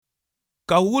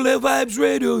Kaule Vibes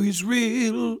Radio is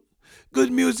real.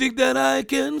 Good music that I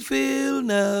can feel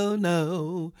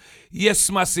now. Yes,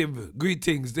 massive.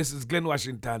 Greetings. This is Glenn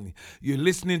Washington. You're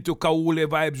listening to Kaule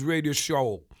Vibes Radio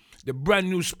Show. The brand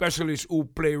new specialist who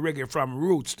play reggae from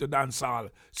roots to dancehall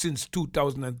since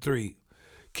 2003.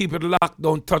 Keep it locked,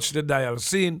 don't touch the dial.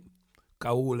 Scene,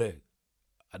 Kaule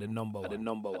at the number one.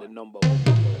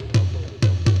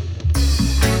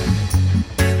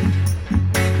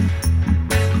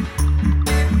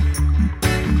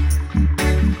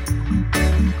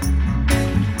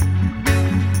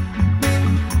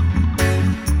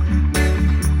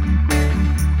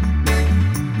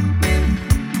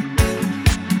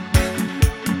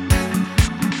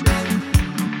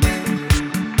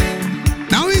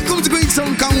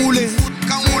 Son Kaoulé.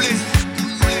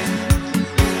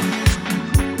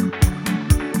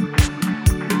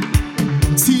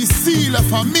 Si, la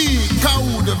famille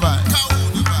Kaou de Vibes.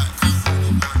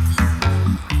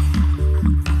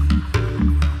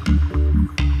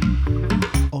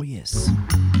 Oh yes.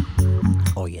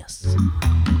 Oh yes.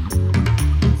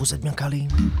 Vous êtes bien calés?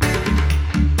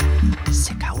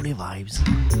 C'est Kaoulé Vibes.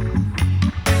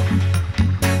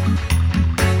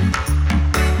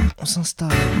 On s'installe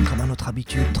comme à notre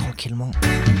habitude tranquillement.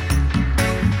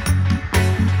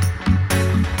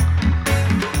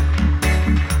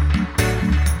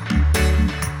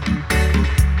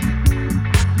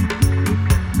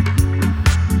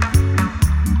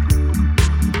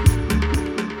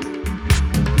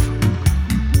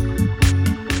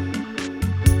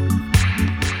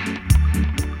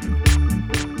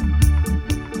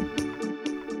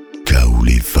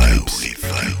 Kaoulé Vibes.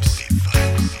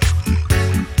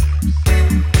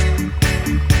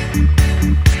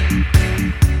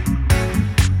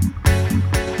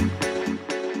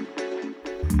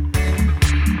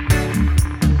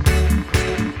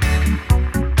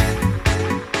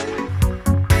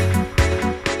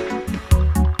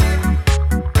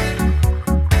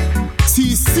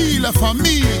 Si, la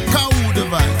famille Kaou de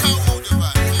Vibes.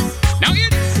 Now hear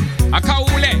this. A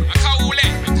Kaoulé.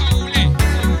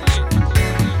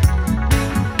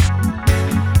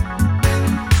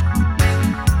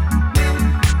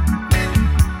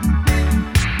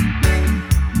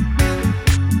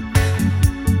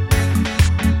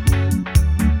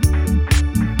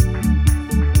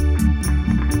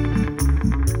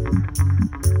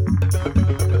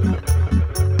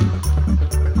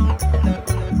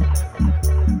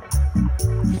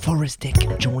 Forestic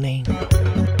Journey.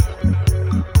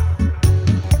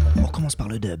 On commence par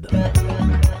le dub.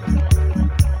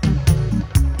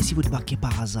 Et si vous débarquez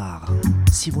par hasard,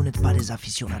 si vous n'êtes pas des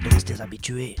aficionados, des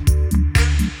habitués,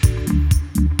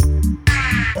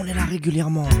 on est là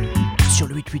régulièrement sur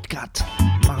le 884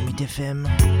 Marmite FM,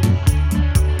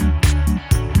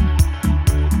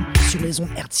 sur les ondes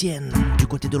hertziennes du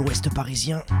côté de l'ouest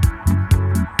parisien,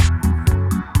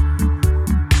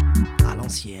 à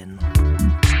l'ancienne.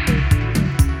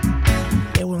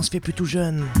 Et ouais, on se fait plus tout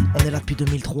jeune, on est là depuis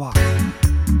 2003.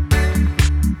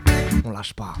 On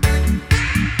lâche pas.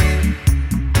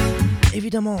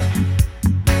 Évidemment,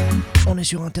 on est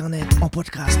sur internet, en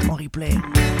podcast, en replay,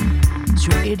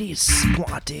 sur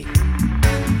edis.at,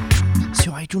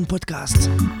 sur iTunes Podcast,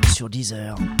 sur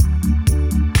Deezer.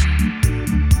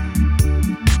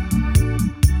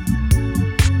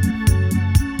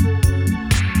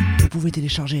 Vous pouvez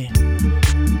télécharger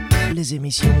les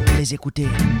émissions, les écouter,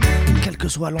 quel que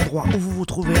soit l'endroit où vous vous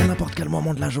trouvez, à n'importe quel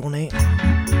moment de la journée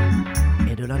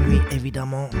et de la nuit,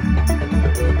 évidemment.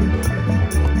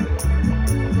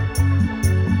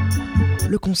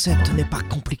 Le concept n'est pas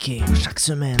compliqué. Chaque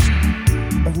semaine,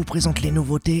 on vous présente les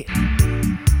nouveautés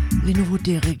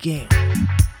reggae,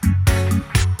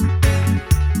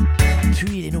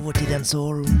 puis les nouveautés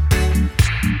dancehall,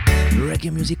 reggae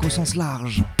music au sens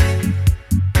large.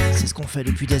 C'est ce qu'on fait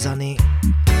depuis des années.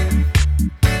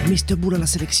 Mr. Bull à la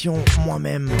sélection,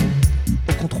 moi-même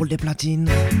au contrôle des platines.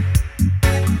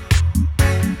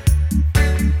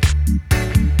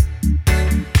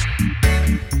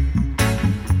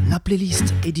 La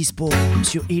playlist est dispo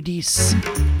sur Edis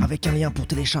avec un lien pour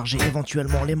télécharger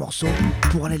éventuellement les morceaux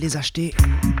pour aller les acheter.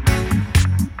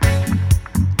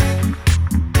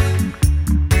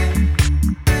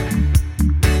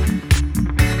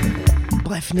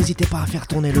 Bref, n'hésitez pas à faire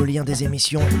tourner le lien des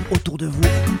émissions autour de vous.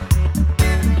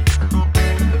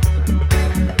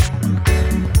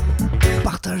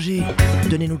 Partagez,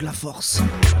 donnez-nous de la force.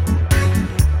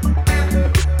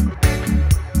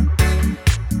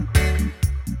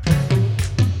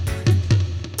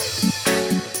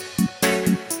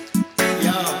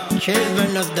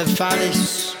 Children of the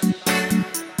Phallus,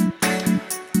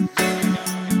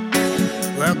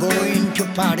 we're going to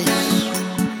Paris.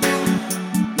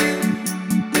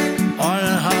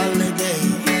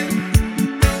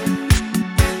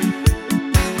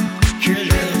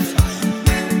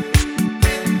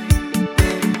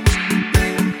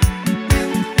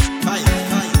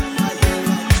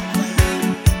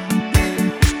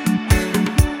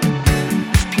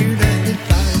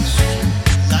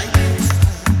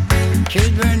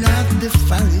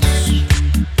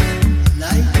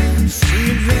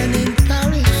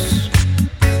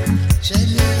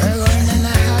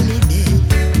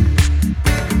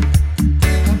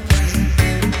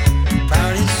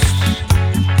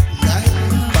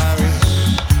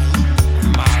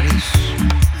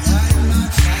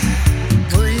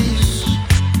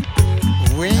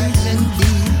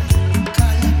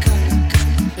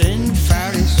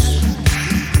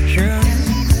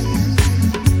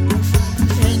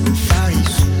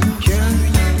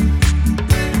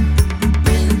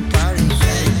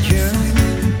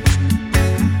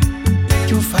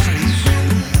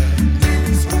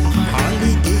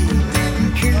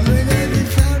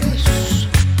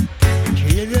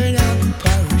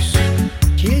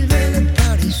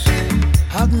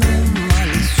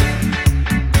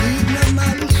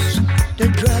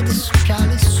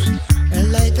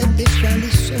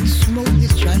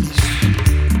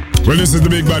 Well, this is the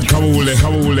big bad Kawule.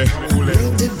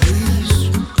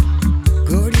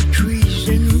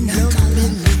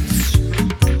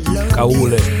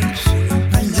 Kawule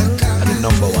are the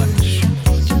number one.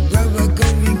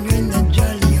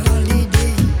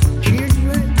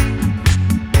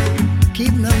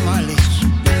 Keep no malice.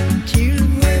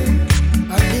 Children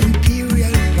of the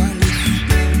imperial palace.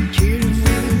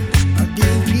 Children of the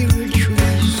imperial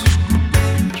trees.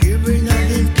 Children of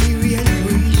the imperial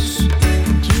breeze.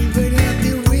 Children of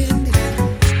the wind.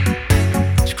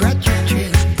 Scratch your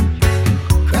chin.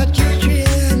 Scratch your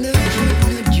chin. No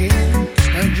gin.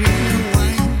 No gin, no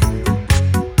wine.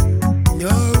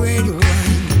 No red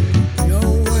wine. No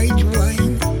white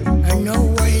wine. And no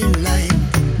white lime.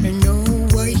 And no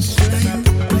white slime.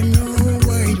 And no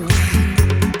white wine.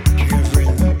 Children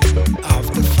of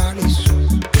the forest.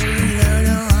 Going on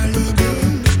a holiday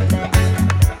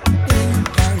in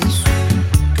Paris.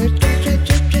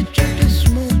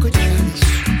 Smoke a chalice.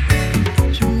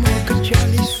 Smoke a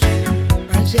chalice.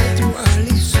 And say to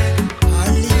Alice,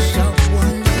 Alice of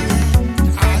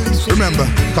Wonderland. Alice of Remember,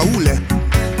 Kawule.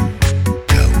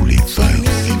 They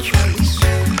made the chalice.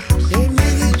 They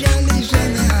made the chalice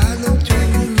and a hello to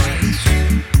the malice.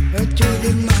 To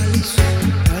the malice.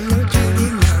 Hello to the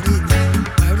married.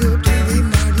 Hello to the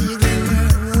married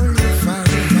and only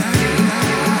foreign.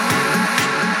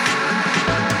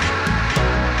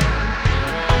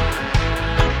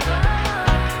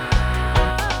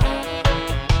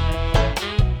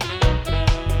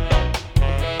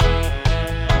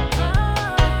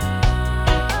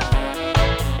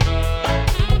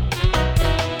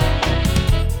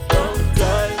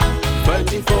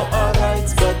 Fighting for our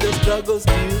rights, but the struggle's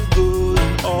still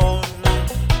going on.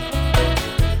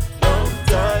 Long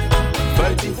time,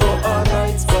 fighting for our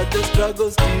rights, but the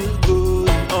struggle's still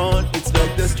going on. It's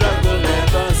like the struggle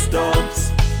never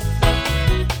stops.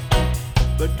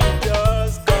 But we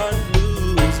just can't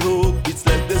lose hope. It's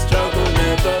like the struggle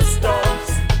never stops.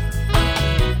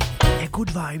 Et good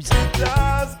vibes.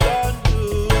 Just can't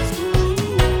lose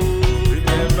hope.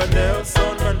 Remember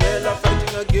Nelson Mandela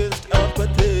fighting against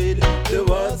apartheid. The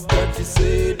words that he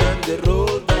said and the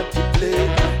role that he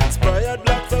played inspired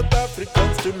black South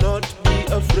Africans to not be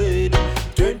afraid.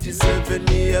 27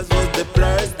 years was the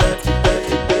price that he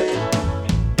paid.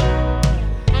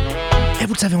 Et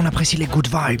vous le savez, on apprécie les good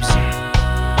vibes.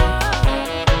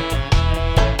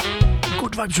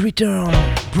 Good vibes return,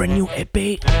 brand new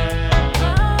EP.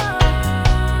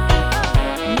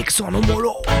 Nixon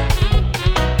Omolo.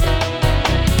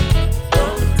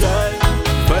 Long time,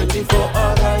 fighting for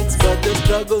our rights, but the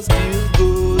struggle's still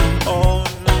going on.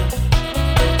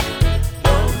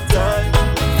 Long time,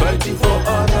 fighting for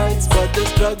our rights, but the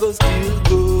struggle's still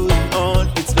going on.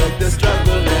 It's like the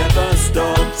struggle never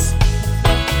stops.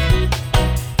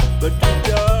 But we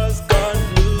just can't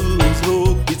lose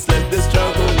hope. It's like the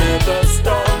struggle never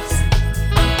stops.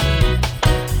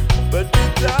 But we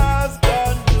just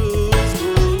can't lose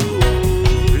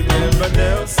hope. Remember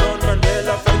Nelson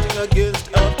Mandela fighting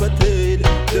against apartheid.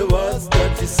 The words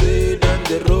that he said and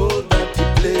the role that he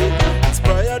played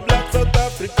inspired black South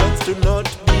Africans to not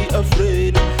be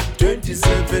afraid.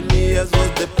 27 years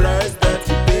was the price that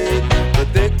he paid, but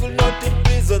they could not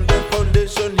imprison the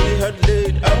foundation he had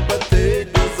laid.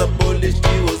 Apartheid was abolished,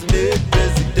 he was made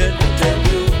president. I tell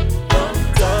you, long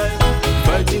time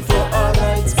fighting for our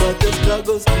rights, but the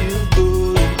struggle's still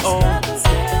going on. A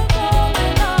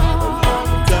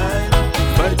long time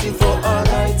fighting for our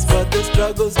rights, but the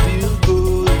struggle's still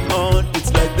going on.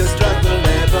 It's like the struggle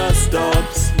never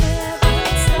stops.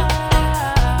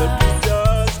 But we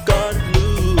just can't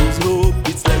lose hope.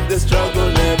 It's like the struggle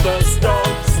never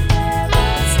stops.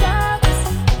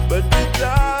 But we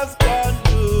just can't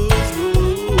lose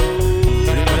hope.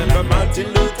 Remember Martin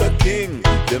Luther King,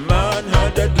 the man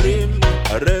had a dream,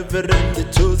 a reverend, the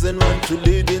chosen one to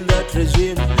lead in that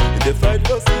regime. In the fight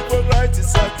for civil rights, he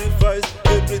sacrificed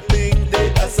everything.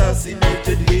 They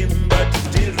assassinated him, but he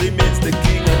still remains the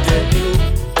king. I tell you,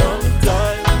 long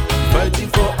time fighting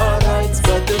for our rights,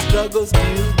 but the struggle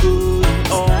still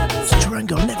going on.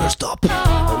 Struggle never stop. A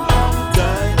long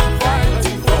time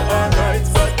fighting for our rights,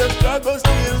 but the struggle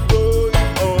still going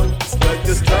on. It's like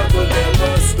the struggle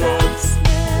never stops.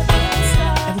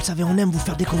 Et vous le savez, on aime vous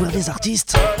faire découvrir des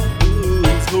artistes.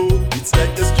 Lose hope. It's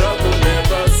like the struggle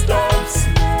never stops.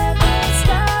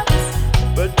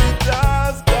 But we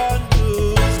just can't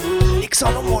lose hope.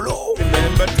 Nixon Omolo.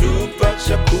 Remember Tupac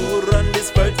Shakur and his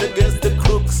fight against the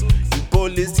crooks in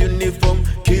police uniform,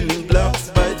 killing blacks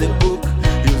by the book.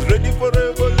 He was ready for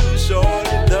revolution,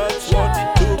 and that's what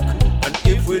it took. And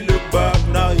if we look back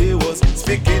now, he was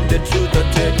speaking the truth. I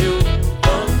tell you,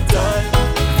 long time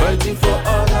fighting for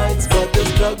our rights, but the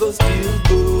struggle's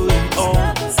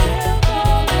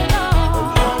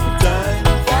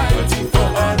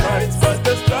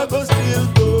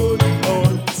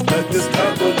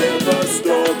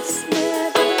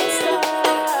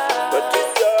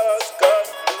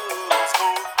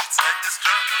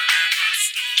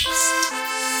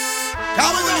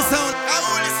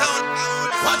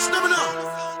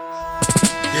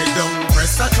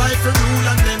to rule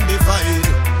and then divide,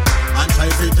 and try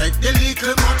to take the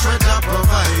little much what I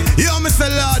provide. Yo, Mr.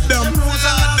 Lord, them rules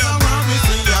and laws are what we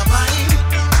see abide,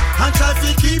 and try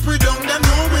to keep we down, them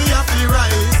know we have to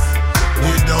rise. We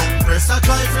don't press a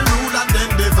try to rule and then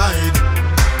divide,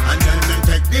 and then they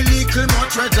take the little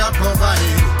much what I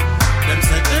provide. Them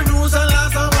set the rules and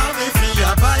laws are what we see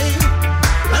abide,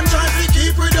 and try to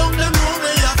keep we down, them know we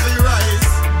have to rise.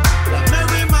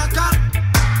 Mary Maca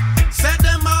said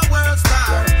them a world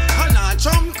star, and a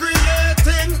Trump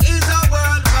creating is a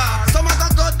world war. Some a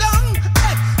go down,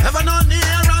 ever no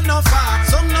near and no far.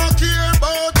 Some no care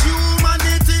about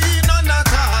humanity, none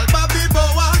at all. Bobby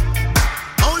Boa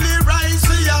only rise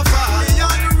to your fall. The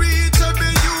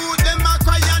unreachable youth, them a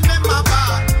cry and them a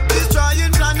bar.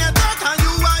 Destroying planet Earth and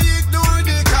you a ignore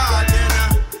the call. Then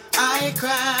I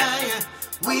cry,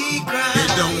 we cry. They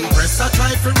don't press a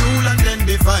try for rule and then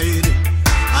divide,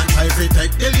 and try to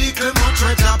take the little much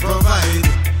what I provide.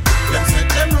 Them set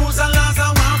them rules and laws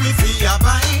and want we fee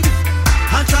abide,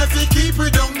 and try to keep we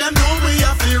down, them know we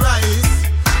have to rise.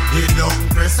 They don't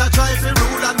press a try to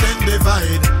rule and then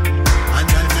divide, and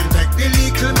then them take the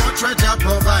little much what I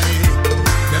provide.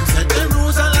 Them set them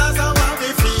rules and laws and want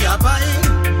we fee abide,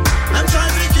 and try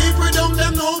to keep we down,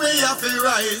 them know we have to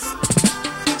rise.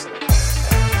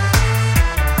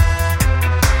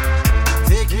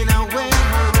 Taking away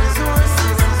her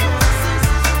resources.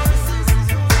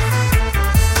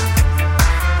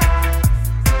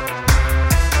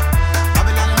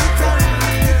 Babylon literally.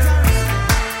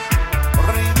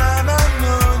 Remember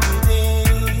no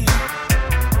day.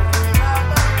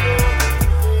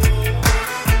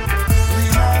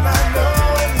 Remember no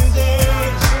day.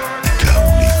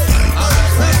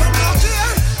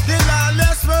 The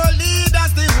lawless world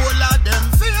leaders, the whole of them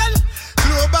fail.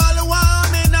 Global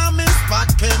warming and me spot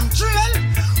chemtrail.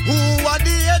 Who are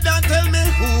the head and tell me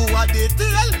who are the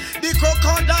tail? The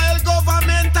crocodile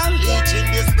government and leeching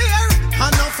despair.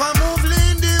 Enough a move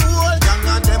in the whole gang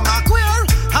and them a queer.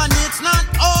 And it's not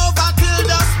over till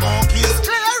the smoke is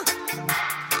clear.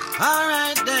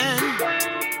 Alright then.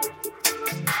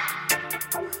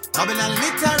 Babylon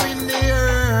littering the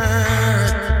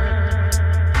earth,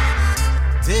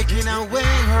 taking away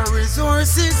her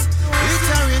resources,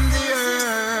 littering the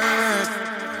earth.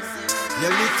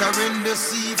 You're littering the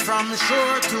sea from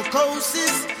shore to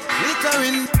coasts,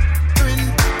 littering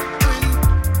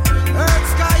earth,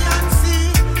 sky and sea.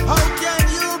 How can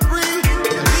you breathe?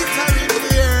 You're littering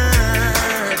the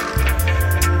earth,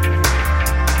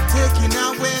 taking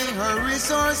away her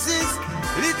resources,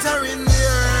 littering the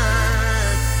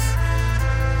earth.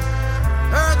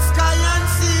 Earth, sky and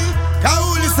sea.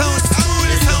 Kauli sound,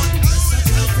 Kauli sound.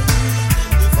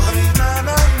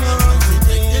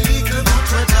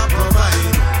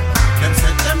 Them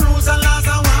set them rules and laws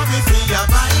and want we feel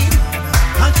abide,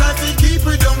 and try to keep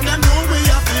we down, them know we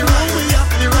have to ride. We have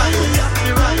to ride, we have to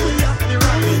ride, we have to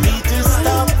ride. We need to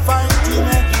stop fighting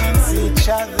against each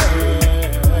other.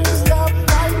 Stop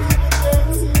fighting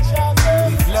against each other.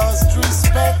 We've lost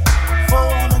respect for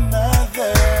one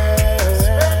another.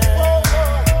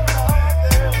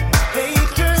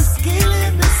 Haters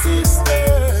killing the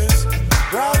sisters,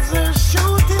 brothers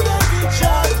shooting at each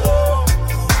other,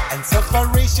 and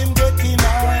separation getting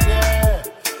harder.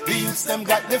 The youths them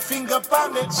got the finger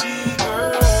on the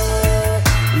trigger.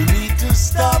 We need to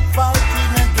stop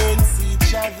fighting against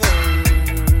each other.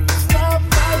 Stop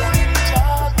fighting each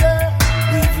other.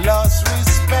 We've lost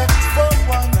respect for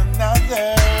one another.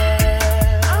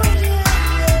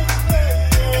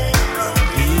 Don't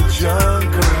be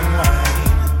drunk or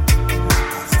wine,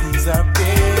 'cause these are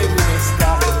perilous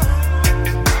times.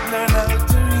 Learn how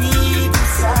to read the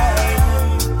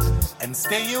signs and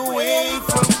stay away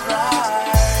from crime.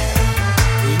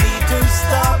 We need to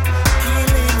stop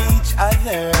killing each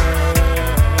other.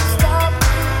 Stop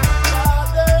each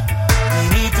other. We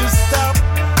need to stop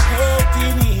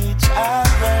hating each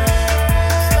other.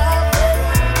 Stop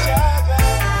hating each other.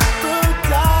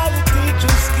 Brutality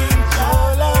just came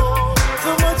color. So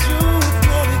much youth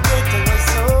medicated us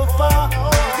so far.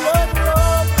 Blood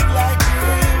rolling like a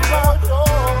river.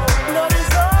 Blood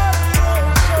is all the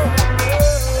ocean.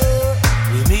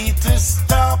 We need to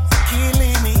stop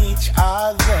killing each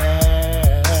other.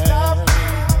 Stop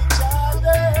killing each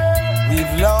other.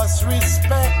 We've lost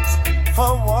respect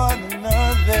for one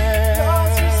another.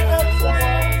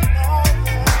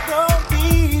 Don't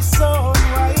be so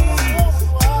wise.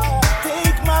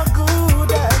 Take my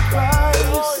good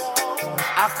advice.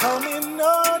 I come in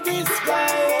no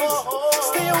disguise.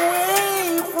 Stay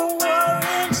away from war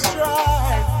and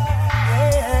strife.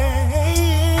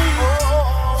 Hey,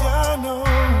 Jah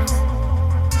knows.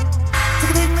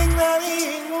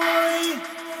 Tick-a-ding-ding-ding-ding.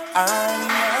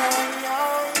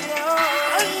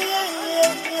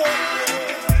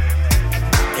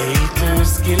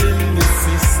 killing the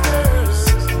sisters,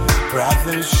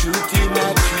 brothers shooting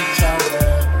at each other.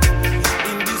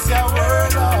 In this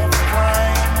world of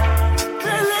crime,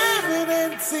 we're living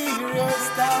in serious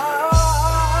times.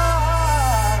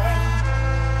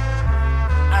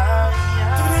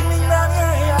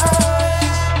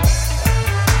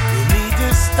 We need to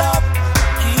stop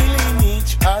killing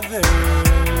each other.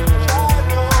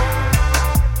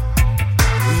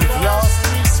 We've lost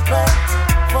respect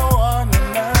for one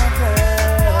another.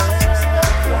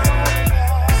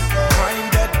 Crime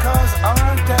that cause harm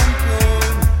and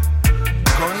pain,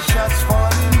 gunshots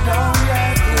falling down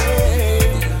like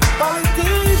rain.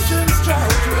 Politicians try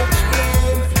to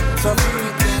explain,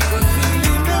 suffering people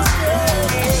feeling the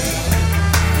pain.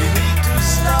 We need to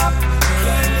stop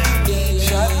killing each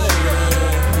other.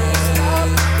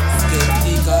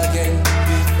 Skeptic again,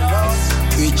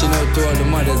 reaching out to all the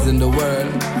mothers in the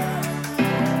world.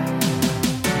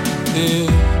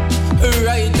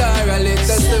 Right or a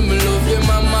letter, say me love your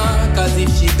mama. Cause if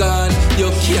she gone, you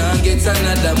can't get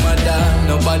another mother.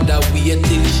 Nobody wait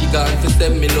till she gone to say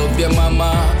me love your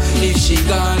mama. If she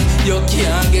gone, you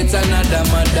can't get another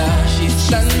mother. She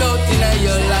stand out in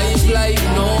your life like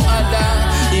no other.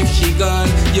 If she gone,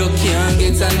 you can't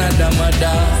get another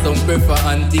mother. Some prefer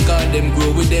auntie cause them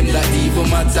grow with them that even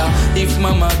matter. If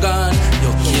mama gone,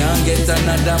 you can't get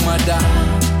another mother.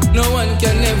 No one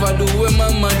can never do what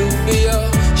mama do for you.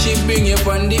 She bring you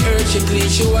on the earth, she clean,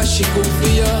 she wash, she cook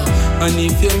for you. And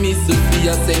if you miss it for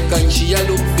your second, she a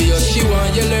look for you. She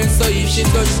want you learn, so if she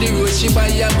touch the road, she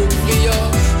buy a book for you.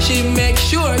 She make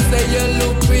sure that you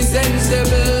look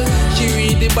presentable. She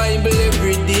read the Bible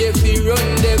every day if you run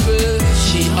devil.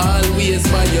 She always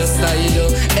by your side,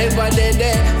 ever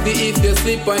there for if you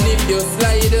slip and if you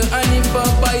slide. And if a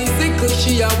bicycle,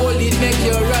 she a hold it, make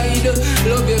you ride.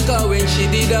 Love your car when she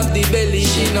did have the belly,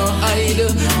 she no hide.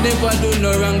 Never do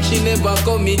no wrong, she never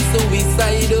commit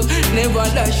suicide. Never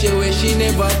dash away, she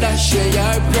never dash away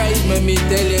your pride. Let me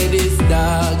tell you this,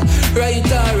 dog. Right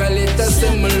or a letter,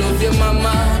 say me love your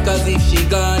mama. Cause if she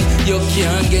gone, you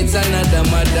can't get another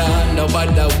mother.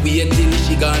 Nobody wait till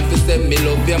she gone to say me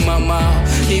love your mama.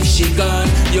 If she gone,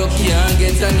 you can't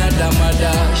get another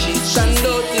mother. She stand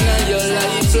out in your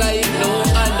life like no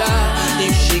other.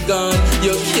 If she gone,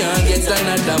 you can't get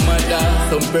another mother.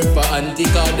 Some prefer auntie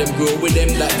cause them grow with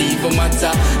them that even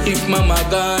matter. If mama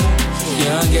gone, you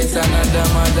can't get another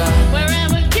mother.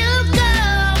 Wherever you go,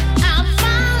 I'll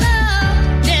follow,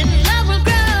 then love will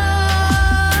grow.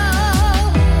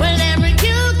 Wherever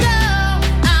you go,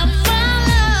 I'll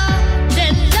follow,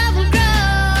 then love will grow.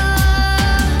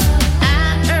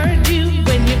 I heard you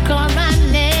when you called my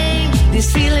name. This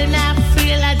feeling I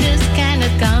feel, I just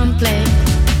cannot complain.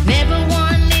 Never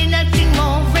wanted nothing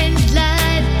more in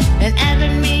life than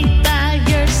having me by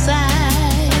your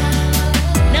side.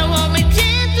 Now hold me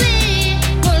gently,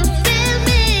 fulfill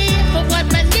me for what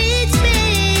my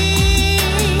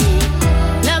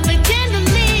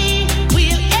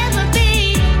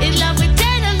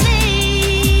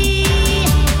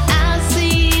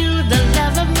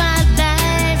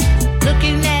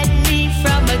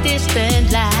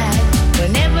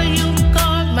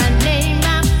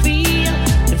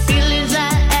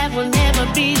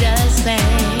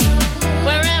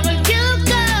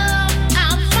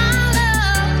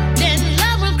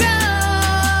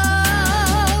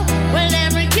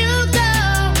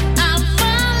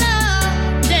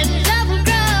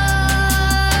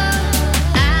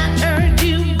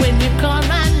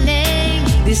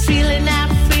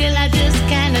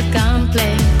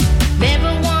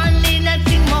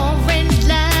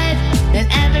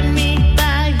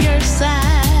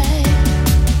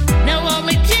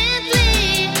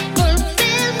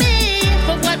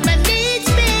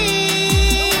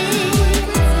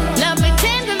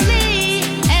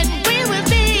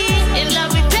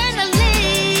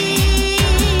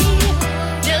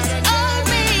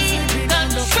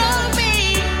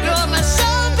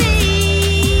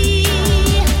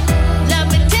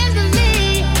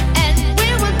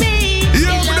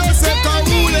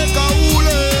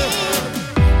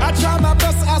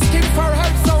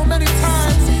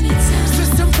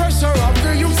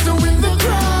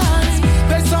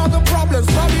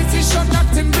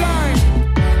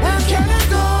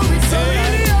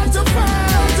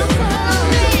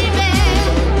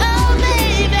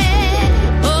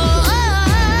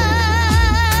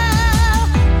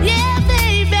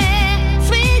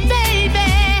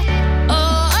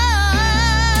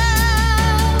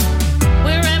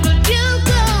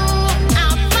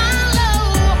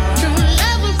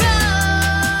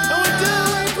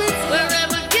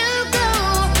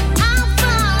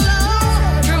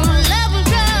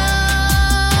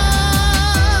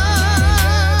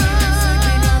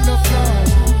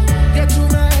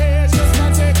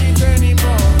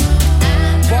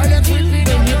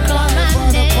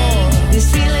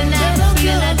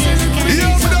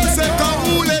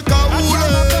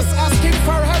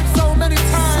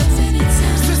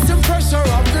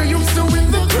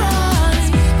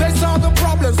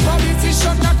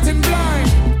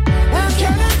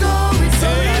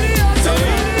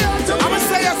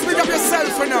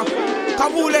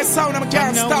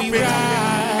Stop we it.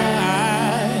 rise.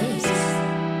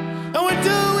 And we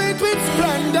do it with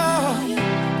splendor.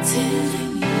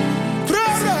 Pro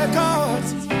records.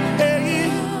 Hey.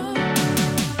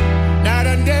 Night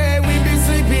and day we be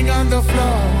sleeping on the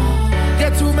floor.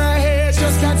 Get to my head,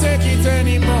 just can't take it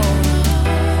anymore.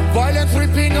 Violence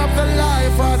ripping up the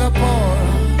life of the poor.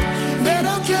 They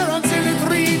don't care until it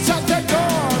reach at the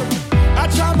door. I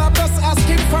try my best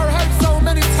asking for help so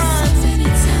many times.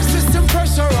 System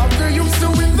pressure of the youth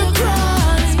doing the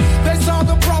crimes. They saw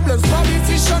the problems,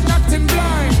 politicians acting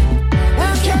blind.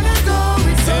 Where can I go?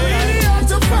 It's so really hard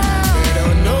to find. They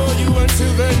don't know you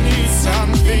until they need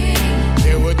something.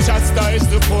 They will chastise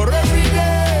the poor every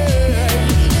day.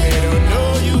 They don't know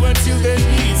you until they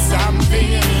need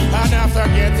something. And after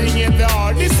getting it, they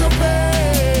all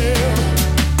disobey.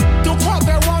 Took what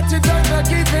they wanted and they're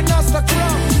giving us the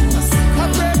crumbs.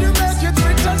 I'm ready to make it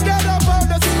rich and get up out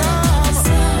the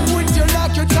slum. Would you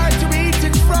like your time to eat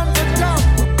it from the dump?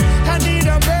 I need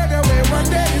a better way, one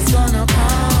day it's gonna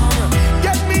come.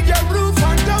 Get me a roof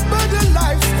and a better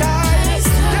lifestyle.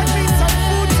 Get me some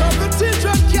food so the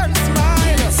children can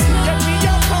smile. Get me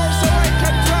a car so I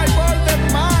can drive all the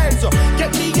miles.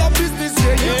 Get me a business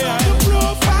where you have the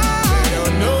profile. They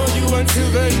don't know you until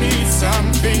they need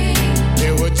something.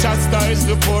 They will chastise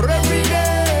the poor every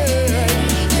day.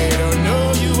 They don't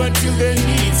know you until they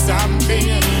need something.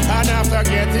 And after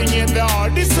getting it, they all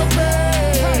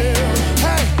disobey.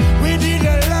 Hey, we did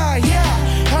a lie,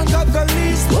 yeah, and got the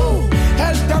least. Woo,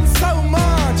 helped them so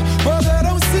much, but they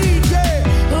don't see it.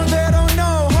 They don't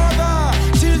know how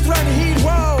the children heat.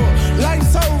 Whoa,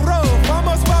 life's so rough, I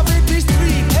must poverty the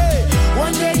street. Hey,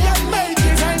 one day I make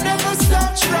it, I never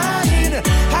stop trying.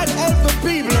 I'll help the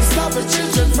people and stop the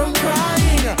children from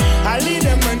crying. I lead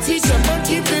them and teach them and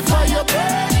keep the fire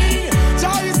burning.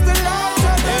 Joy is the light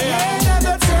of the end of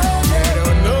the tunnel. They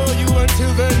don't know you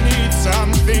until they need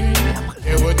something.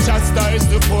 They will chastise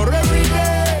the poor every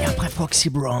day. Et après Foxy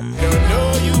Brown. They don't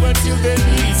know you until they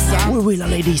need something. Oui, oui, la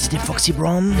lady, c'était Foxy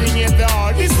Brown. They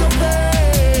all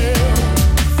disobey.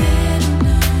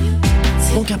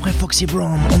 Donc après Foxy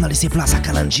Brown, on a laissé place à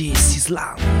Kalanji,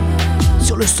 Sizzla,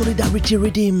 sur le Solidarity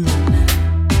Rhythm.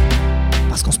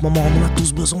 Parce qu'en ce moment, on en a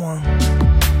tous besoin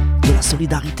de la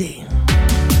solidarité.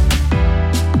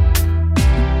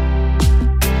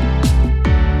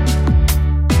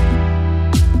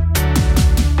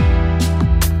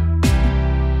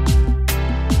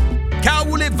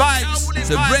 Kaoulé Vibes,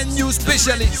 the brand new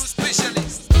specialist.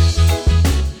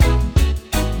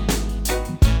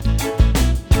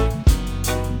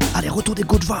 Allez, retour des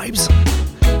Good Vibes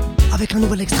avec un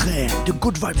nouvel extrait de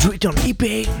Good Vibes Return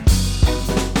EP.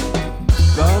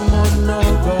 Come on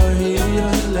over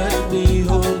here, let me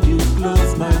hold you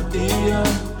close, my dear.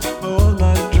 All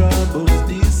my troubles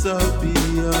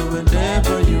disappear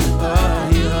whenever you are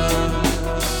here.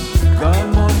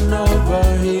 Come on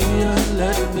over here,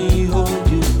 let me hold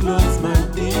you close, my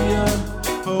dear.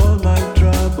 All my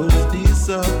troubles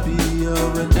disappear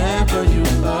whenever you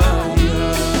are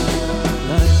here.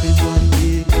 Life is one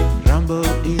big rumble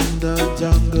in the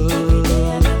jungle.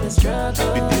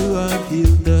 With you I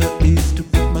feel the ease to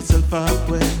pick myself up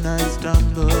when I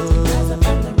stumble.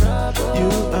 You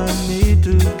and me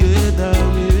together,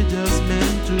 we're just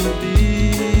meant to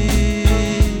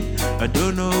be. I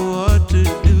don't know what to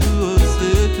do or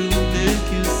say to make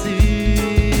you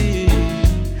see.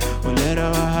 We'll let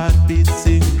our heartbeats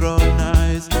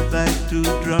synchronize like two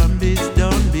drum beats,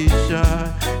 don't be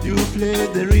shy. You play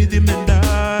the rhythm and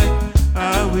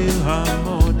I will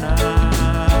harmonize.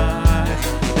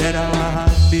 Let our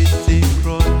heartbeats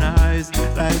synchronize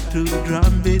like two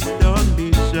drum beats, don't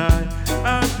be shy.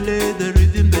 I play the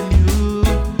rhythm, then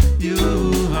you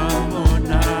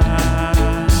harmonize.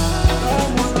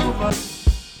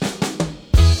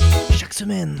 Chaque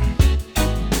semaine,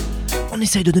 on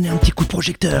essaye de donner un petit coup de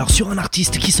projecteur sur un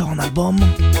artiste qui sort un album,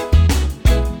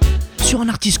 sur un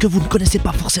artiste que vous ne connaissez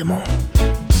pas forcément.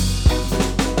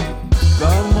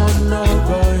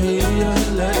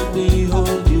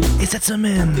 Et cette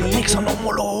semaine, Nixon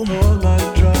Omolo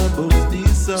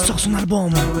sort son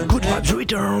album Good Vibes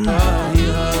Return.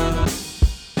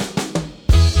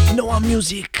 Noah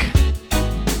Music.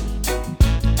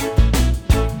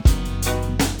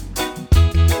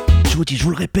 Je vous dis, je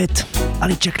vous le répète,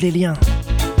 allez check les liens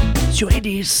sur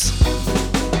Edis.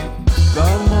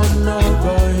 Come on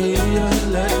over here,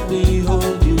 let me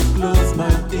hold you close, my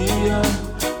dear.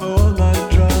 All my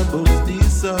troubles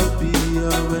disappear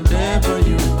whenever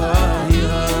you are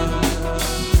here.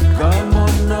 Come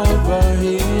on over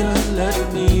here,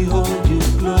 let me hold you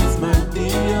close, my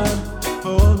dear.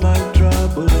 All my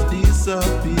troubles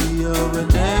disappear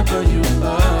whenever you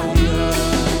are here.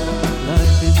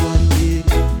 Life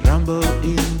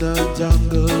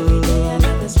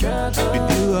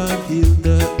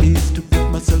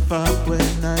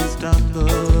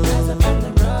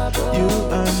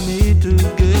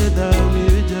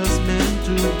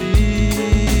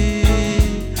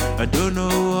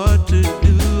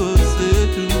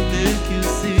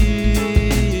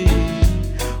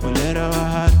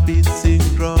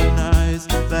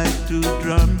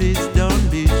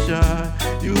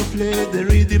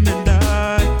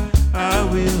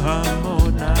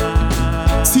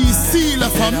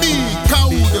Killer for me, cow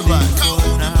the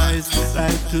vibe. Nice,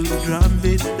 like to drum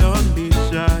beat, don't be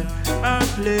shy. I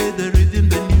play the rhythm,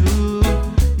 then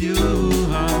you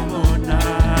harmonize.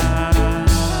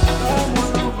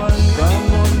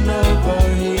 Come on over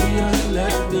here,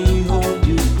 let me hold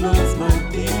you close, my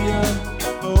dear.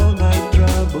 All my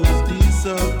troubles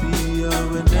disappear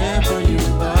whenever you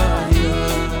are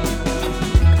here.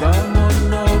 Come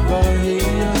on over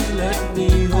here, let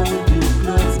me hold you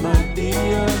close, my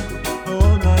dear.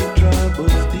 All my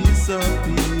troubles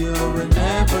disappear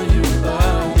whenever you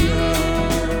are here.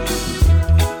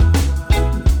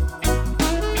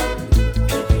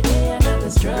 Every day another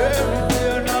struggle.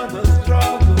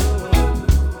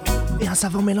 Et un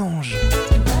savant mélange.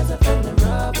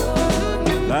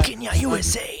 Kenya,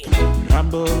 USA.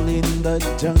 Rumble in the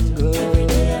jungle. Every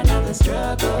day another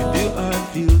struggle. With you I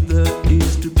feel the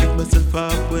ease to pick myself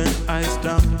up when I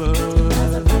stumble.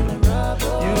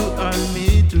 You and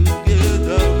me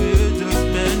together, we're just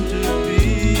meant to be.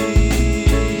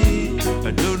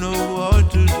 I don't know what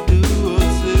to do or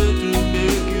say to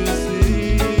make you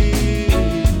see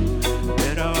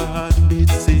that our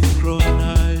heartbeats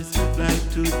synchronize like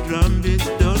two drum beats.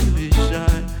 Don't be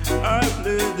shy. I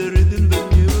play the rhythm, then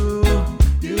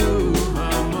you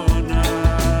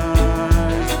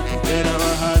harmonize. That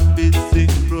our heartbeats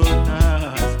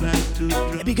synchronize like two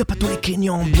drum. Et big up à tous les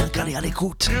Kenyans bien calés à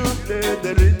l'écoute. You play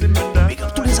the rhythm and Big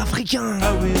up tous les Africains.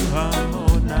 I will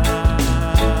harmonize.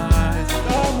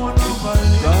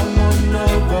 Come on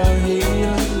over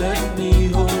here, let me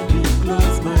hold you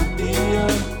close, my dear.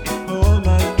 All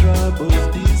my troubles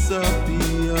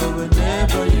disappear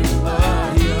whenever you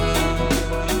are here.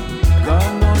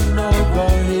 Come on over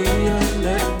here,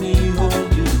 let me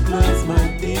hold you close, my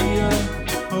dear.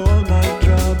 All my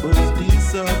troubles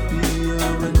disappear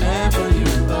whenever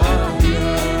you are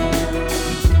here.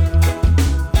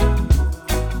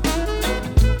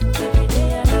 Every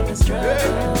day another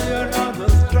struggle.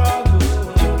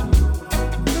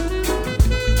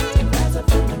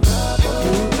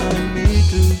 You and me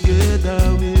together,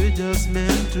 we're just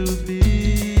meant to be.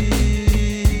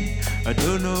 I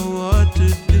don't know what to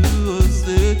do or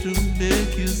say to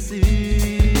make you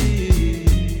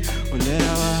see. Well, let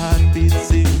our heartbeats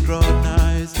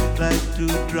synchronize like two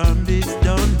drum beats.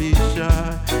 Don't be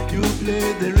shy. You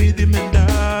play the rhythm and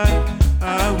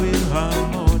I will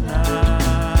harmonize.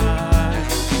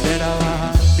 Let our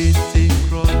heartbeats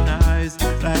synchronize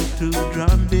like two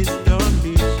drum beats. Don't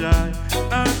be shy.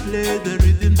 I play the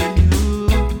rhythm, then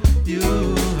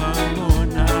you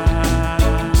harmonize.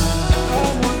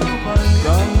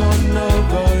 Come on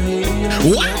over here.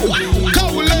 Wow, cow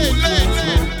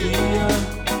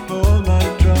All my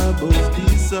troubles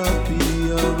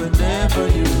disappear whenever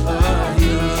you are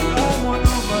here.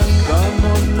 Come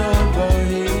on over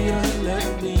here,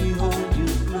 let me hold you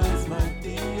close, my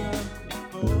dear.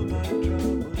 All my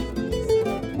troubles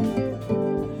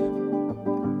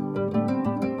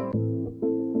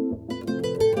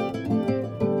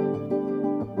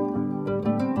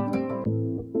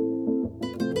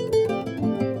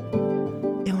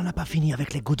Et on n'a pas fini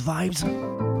avec les good vibes.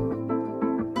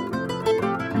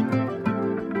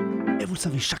 Et vous le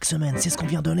savez, chaque semaine, c'est ce qu'on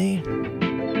vient donner.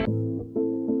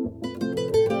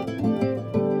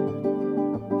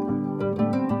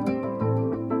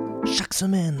 Chaque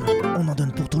semaine, on en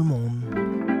donne pour tout le monde.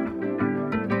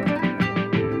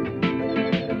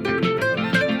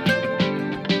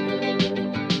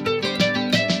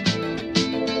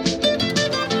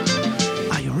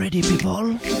 Are you ready,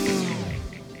 people?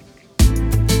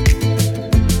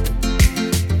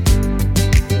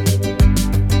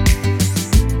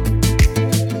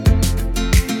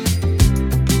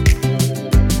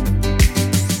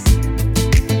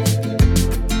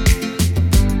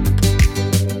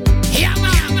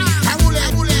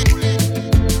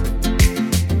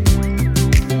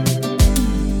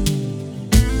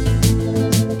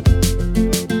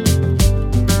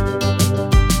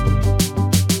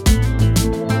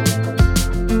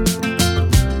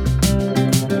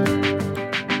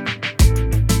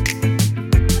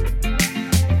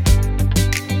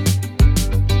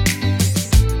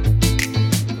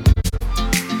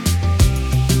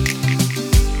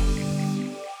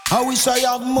 I wish I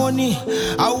have money,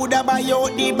 I woulda buy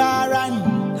out the bar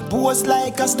and pose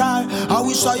like a star. I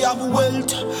wish I have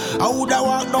wealth, I woulda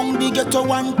walk down the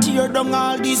ghetto and tear down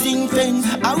all these zinc fence.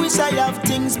 I wish I have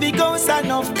things big house and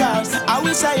enough cars. I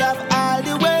wish I have all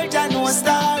the world and no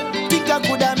star. Think I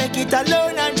coulda make it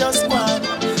alone and just one.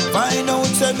 Find out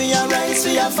say me a rise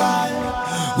for your fall.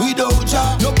 Without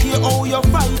ya, no care how you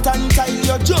fight and try,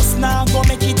 you just not go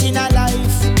make it in a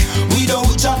life.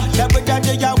 Without ya, the better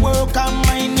day you work and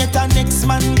mine, yet a next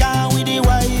man gone with the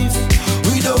wife.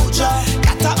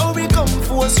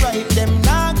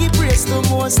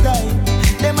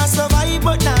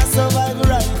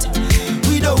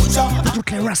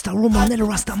 Rasta woman et le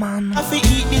Rasta man. I fi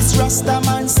eat this Rasta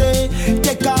man say,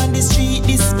 take on the street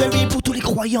this very. Pour tous les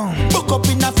croyants. Book up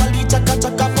in a valley,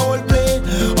 chaka foul play.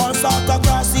 All sort of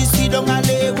grasses, sit down and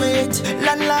lay wait.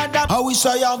 Landlord, I wish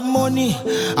I have money.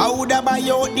 I woulda buy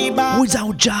out the bar.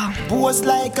 Without Jah, pose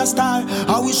like a star.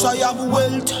 I wish I have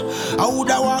wealth. I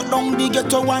woulda walk down the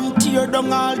ghetto and tear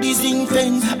down all these things.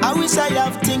 I wish I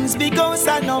have things big house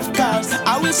and enough cars.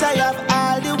 I wish I have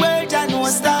all the world and no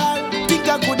star. Think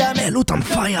I coulda made l'autre on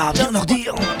fire, viens leur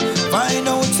dire. Find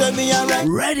out, tell me alright.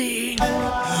 Ready.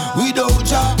 Without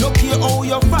Jah, no care how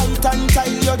you fight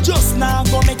until you just now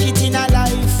go make it in a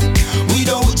life.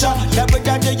 Without Jah, the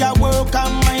brother do your work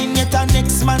and mine, yet a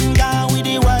next man gone with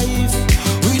the wife.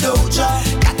 Without Jah,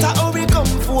 that's how we come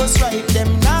force right.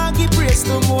 Them now give praise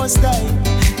to most high.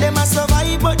 Them a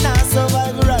survive but not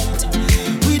survive right.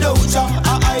 Without Jah,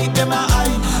 I hype them a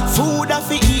high. Food I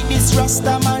fi eat this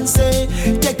Rasta man say.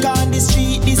 Take on the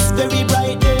street this very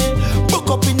bright day. Book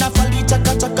up in a valley,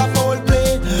 chaka foul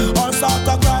play. All sort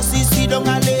of grasses, sit down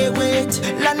and lay wait.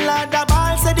 Landlord the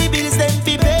ball say the bills them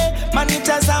fi pay.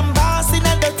 Managers and boss in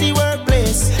a dirty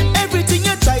workplace. Everything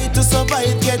you try to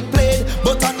survive get played.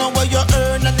 But I know what you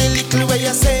earn and the little way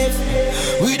you save.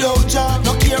 Without Jah,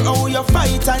 no care how you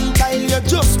fight until you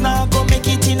just now go make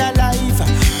it in a life.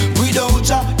 Without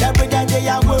Jah, the brother they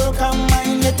a work and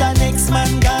mine, yet a next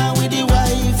man gone with the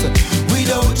wife.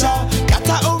 Without Jah, that's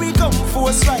how we come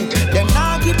force right. Them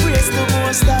now give praise to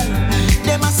most high.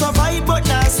 Them a survive but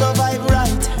not survive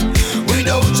right.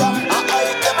 Without Jah, I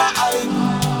hype them a hype.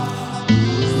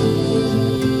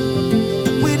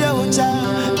 Without Jah,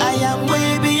 I am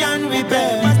way beyond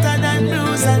repair. Faster than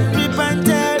blues and rip and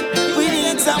tear. We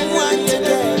need someone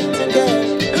today.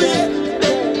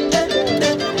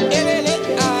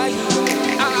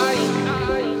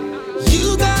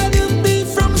 You gotta be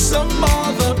from some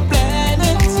other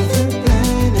planet.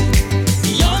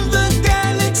 Beyond the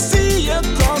galaxy,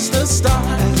 across the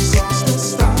stars.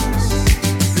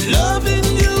 Loving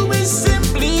you is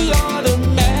simply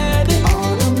automatic.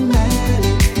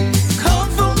 Come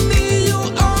for me, you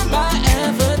are my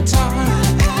avatar.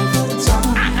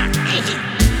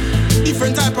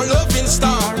 Different type of loving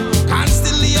star.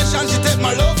 Constellation, she take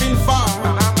my loving far.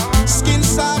 Skin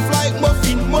soft like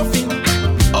muffin.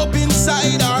 Up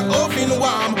inside her, oven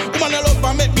warm. Woman I love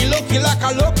her, make me lucky like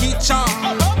a lucky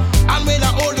charm. And when I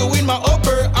hold you in my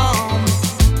upper arm,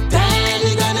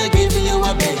 Daddy gonna give you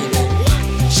a baby.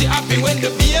 she happy when the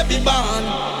baby born.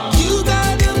 You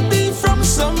gotta be from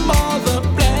some other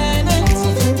planet.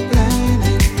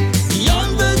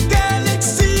 Beyond the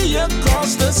galaxy,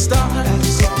 across the stars.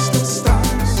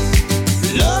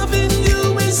 Loving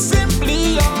you is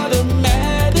simply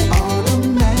automatic.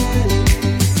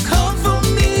 Come for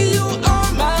me, you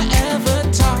are my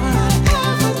avatar.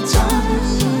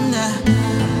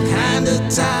 Kinda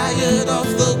tired of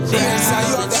the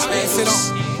crowded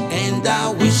space, and I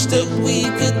wish that we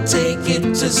could take it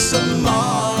to some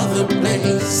other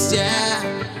place. Yeah,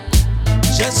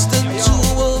 just the two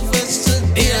of us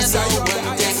together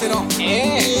one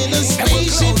day in a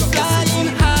spaceship flying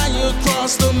high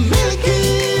across the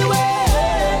Milky Way.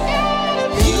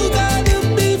 You gotta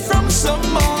be from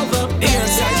some other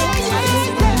planet.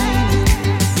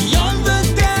 Beyond the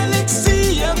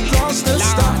galaxy, across the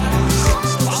stars.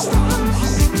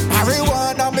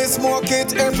 Marijuana, me smoke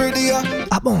it every day.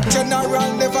 Ah bon?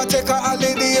 General never take a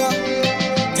holiday.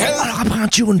 Alors après un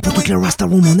tune pour toutes les Rasta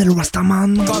woman et le Rasta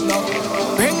man.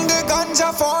 Bring the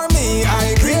ganja for me,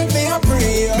 I grant me a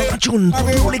prayer. Un tune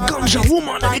pour tous les ganja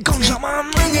woman et les ganja man.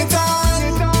 Bring it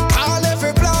on, all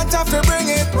every plant have to bring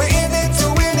it. We in it to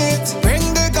win it.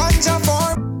 Bring the ganja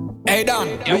for. Hey Dan,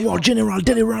 The World General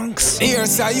Daily Ranks. here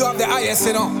sir, you have the highest,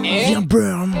 you know. Viens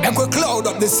burn. And we cloud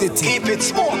up the city. Keep it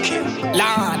smoking,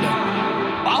 Lord.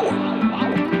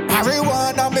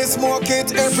 Marijuana, me smoke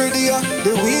it every day.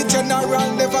 The weed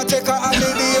general never take a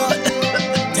holiday.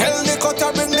 Tell the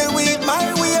cutter bring the weed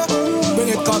my way. Bring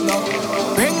it come now.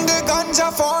 Bring the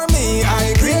ganja for me,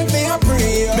 I grant me a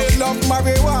prayer. Me love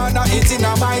marijuana, it in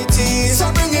a my tea.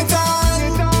 So bring it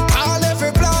on, all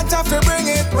every plant have to bring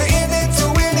it. We in it to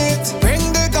win it. Bring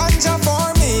the ganja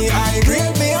for me, I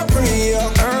grant me a prayer.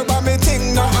 Herb and me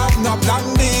thing no have no plan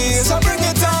B. So bring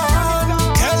it on,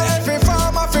 tell every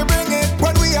farmer to bring it.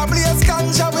 When we a blaze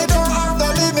ganja, we don't have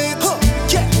no limit.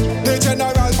 Yeah, the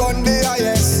general bun the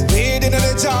highest. Weed in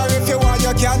the jar, if you want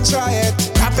you can try it.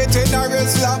 Wrap it in a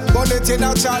Rizla, burn it in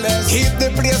a chalice. Keep the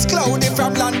place cloudy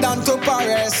from London to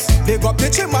Paris. Big up the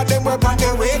trimmer, them work on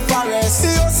the wait forest. The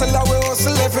hustler we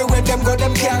hustle everywhere, them go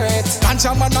them carrot.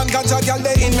 Ganja man and ganja girl,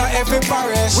 they in a every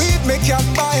parish. Weed me can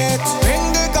buy it. Bring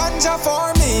the ganja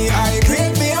for me, I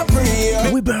grant me a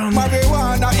prayer. We burn.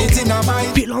 Marijuana, it in a my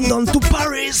London to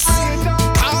Paris.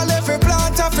 All every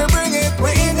plant have to bring it.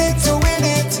 We in it to win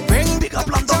it. Bring Big up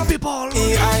London people.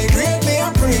 I grade me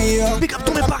a prayer. Big up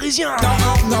tous mes Parisiens. Don't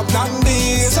have no plan B,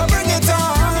 so bring it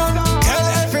on. Tell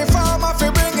every farmer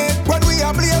to bring it. When we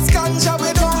are blaze ganja,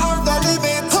 we don't have the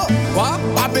limit. Huh. What?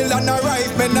 Babylon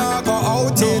arrive, me nah go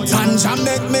out it. Ganja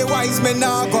make me wise, me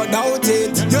nah go doubt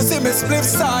it. You see me split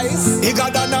size,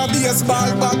 bigger than a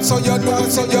baseball bat. So you know,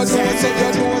 so you know, so you know, so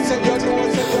you know, so you know.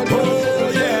 Oh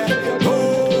yeah,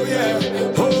 oh yeah,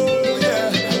 oh yeah,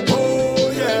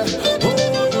 oh yeah,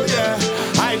 oh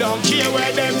yeah. I don't care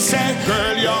where them say,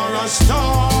 girl, you're a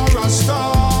star, a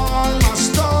star, a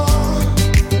star.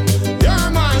 You're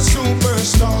my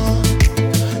superstar,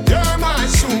 you're my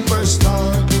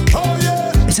superstar. Oh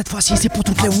yeah. Et cette fois-ci, c'est pour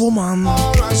toutes les women.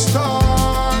 A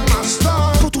star, a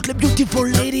star. Pour toutes les beautiful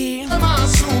ladies. You're my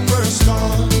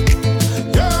superstar,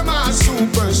 you're my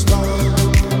superstar.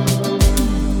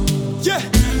 Yeah,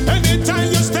 anytime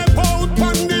you step out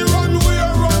on the runway,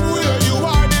 you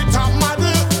are the top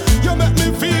model. You make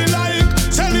me feel like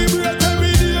celebrate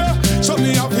every day. So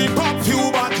me have to pop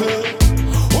few bottle.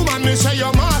 Woman, me say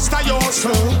you master your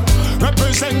hustle.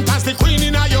 Represent as the queen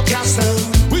in your castle.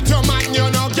 With your man, you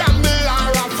no gamble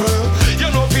and raffle. You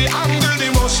know be angle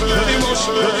the muscle.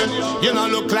 You no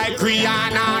look like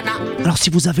Rihanna. Alors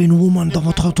si vous avez une woman dans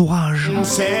votre entourage,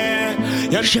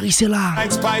 chérissez-la.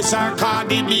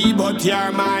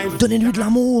 Donnez-lui de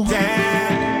l'amour.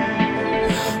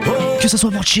 Que ce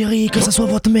soit votre chérie, que ce soit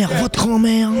votre mère, votre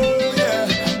grand-mère,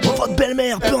 votre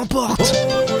belle-mère, peu importe.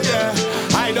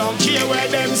 I don't care where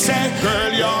them say,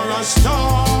 girl, you're a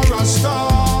star, a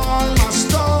star, a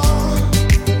star.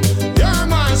 You're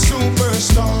my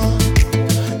superstar,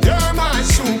 you're my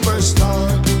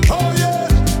superstar. Oh yeah,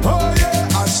 oh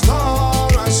yeah, a star,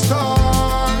 a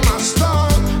star, a star.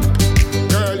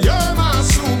 Girl, you're my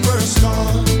superstar,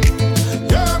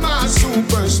 you're my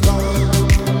superstar.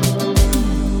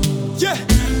 Yeah,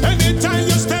 anytime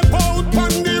you step out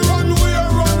on the runway,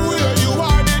 you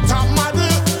are the top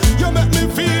model. You make me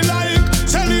feel like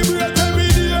celebrate every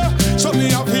day. So me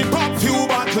have to pop few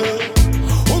bottle.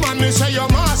 Woman, me say you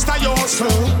master your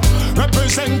hustle.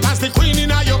 Represent as the queen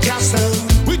in your castle.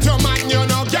 With your man, you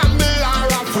no gamble and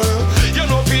raffle. You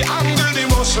know be angle the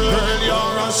muscle. Girl,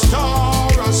 you're a star,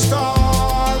 a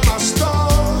star, a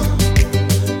star.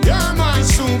 You're my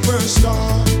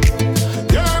superstar.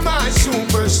 You're my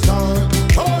superstar.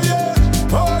 Oh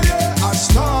yeah, a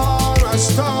star, a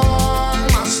star,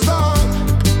 a star.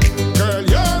 Girl,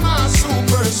 you're my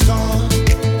superstar.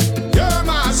 You're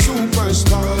my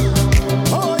superstar.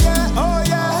 Oh yeah.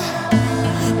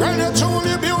 Girl, you're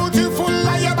truly beautiful,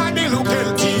 like your body look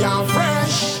healthy and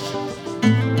fresh.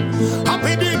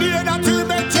 Happy the day that you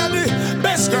met you the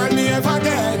best girl me ever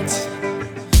get.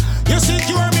 You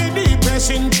secure me deepest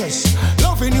interest.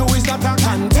 Loving you is not a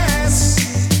contest.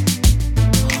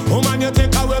 Woman, you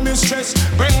take away my stress,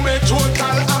 bring me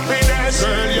total happiness.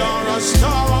 Girl, you're a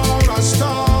star, a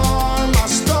star, a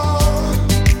star.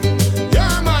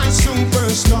 You're my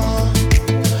superstar,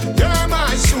 you're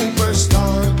my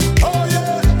superstar. Oh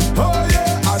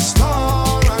yeah, a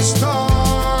star, a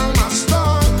star, a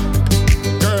star.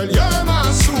 Girl, you're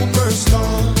my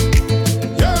superstar,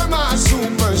 you're my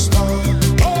superstar.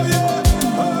 Oh yeah.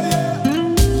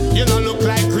 You don't look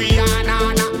like Rihanna,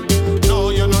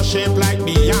 no, you no shape like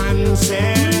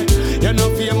Beyonce. You're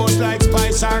not famous like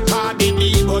Spice or Cardi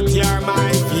B, but you're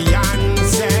my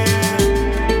fiancé.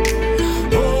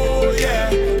 Oh yeah,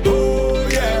 oh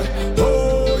yeah,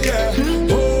 oh yeah,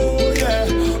 oh yeah,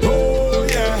 oh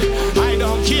yeah. I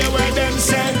don't care where them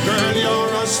say, girl,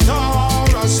 you're a star,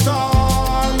 a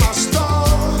star, a star.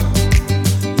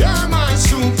 You're my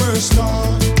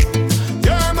superstar,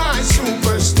 you're my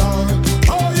superstar.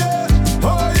 Oh yeah,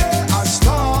 a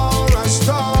star, a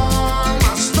star,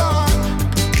 a star.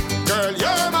 Girl,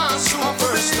 you're my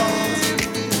superstar,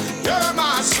 you're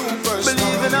my superstar.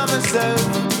 Believing in myself,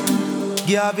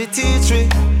 Garvey teach me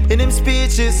in him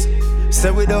speeches.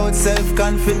 Say without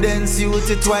self-confidence, youth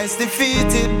is twice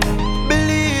defeated.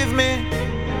 Believe me,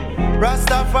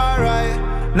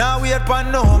 Rastafari. Now wait for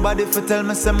nobody for tell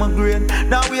me say my great.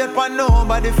 Now wait for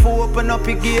nobody for open up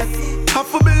your gate.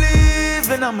 Have to believe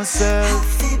in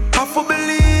myself. Have to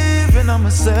believe in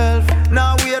myself.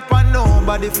 Now wait for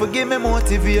nobody for give me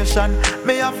motivation.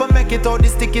 Me have to make it out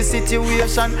this sticky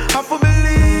situation. Have to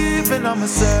believe in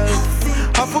myself.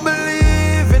 Have to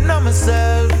believe in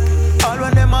myself. All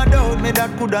when them a doubt me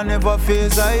that coulda never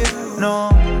face I. No,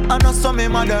 I know some me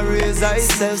mother raise I.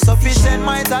 Self-sufficient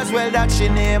might as well that she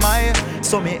name I.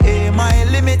 So me aim my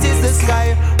limit is the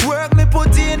sky. Work me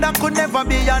put in that could never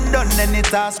be undone. Any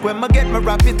task when me get me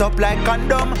wrap it up like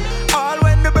condom. All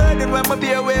when And the burden when me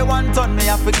bear weigh 1 ton, me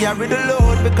have to carry the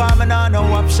load because me nah no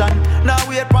option. Now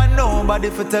wait for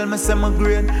nobody for tell me say me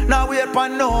great. Now wait for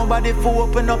nobody for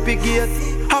open up the gate.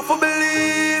 Have to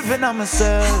believe in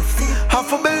myself. Have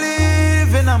to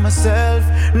believe in myself.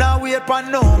 Now wait for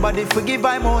nobody for give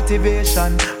my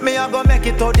motivation. Me I go make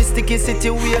it out this sticky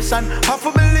situation. Have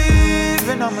to believe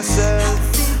in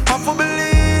myself. Have to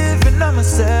believe in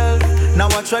myself. Now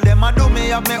watch what them a do, me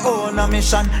have me own a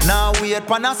mission. Now wait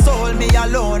for a soul, me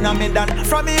alone and me done.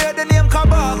 From me hear the name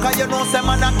Kabaka, you know say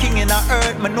man a king in the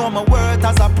earth. Me know my worth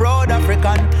as a proud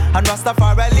African. And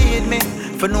Rastafari lead me.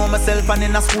 For know myself and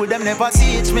in a school them never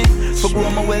teach me. For grow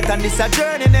my wealth and this a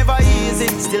journey never easy.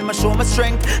 Still me show my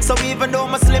strength. So even though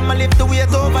my slim, I lift the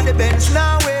weight over the bench.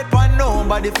 Now wait for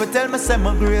nobody for tell me say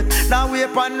me great. Now wait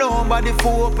for nobody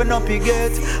for open up your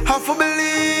gate. Have to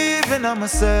believe in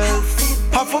myself.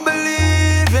 Have to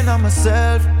believe in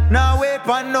myself. Now wait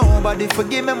for nobody for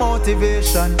give me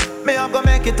motivation. Me I go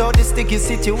make it out this sticky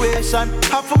situation.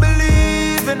 Have to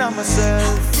believe in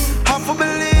myself. Have to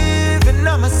believe in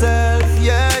myself.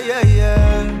 Yeah, yeah,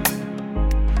 yeah.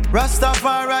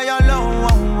 Rastafari alone.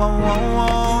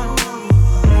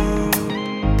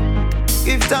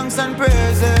 Give thanks and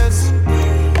praises.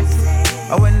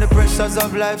 And when the pressures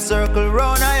of life circle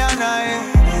round I and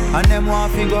I, and them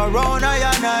want to go round I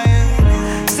and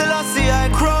I, still I see I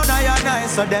crown I and I,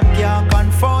 so them can't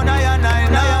confound I and I.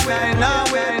 Now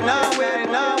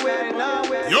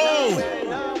Yo,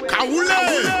 Kaule.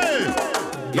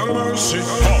 No mercy.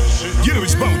 You know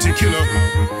it's Bounty Killer.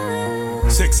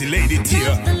 Sexy lady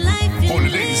Tia. All the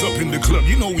ladies up in the club,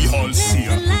 you know we all see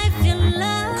her.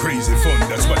 Crazy fun,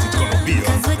 that's what it's gonna be.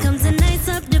 Cause we come to nice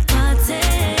up the party.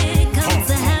 Come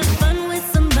to have fun with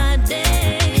somebody.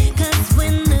 Cause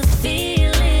when the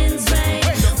feeling's right,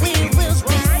 we will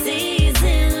be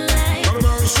seasoned like.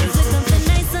 Cause we come to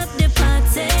nice up the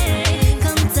party.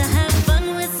 Come to have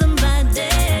fun with somebody.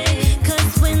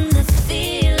 Cause when the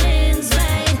feeling's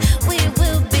right, we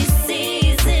will be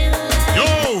seasoned like.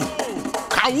 Yo,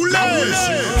 Kaule.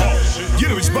 You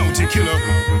know it's Bounty Killer.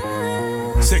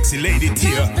 Sexy lady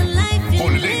Tia. All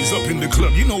the ladies up in the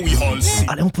club, you know we all see.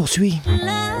 Allez, on poursuit.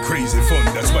 Crazy fun,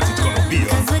 that's what it's gonna be.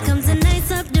 Cause we come to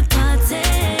nice up the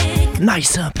party.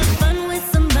 Nice up. Fun with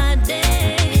somebody.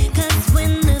 Cause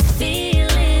when the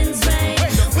feeling's right,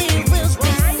 we will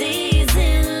be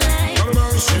seasoned like.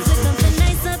 Cause we come to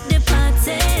nice up the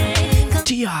party. Come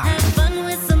Tia. have fun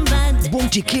with somebody.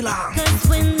 Bounty Killer. Cause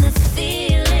when the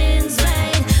feeling's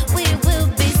right, we will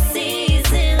be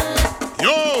seasoned like.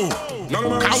 Yo,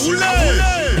 Kaule.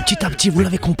 Petit à petit, vous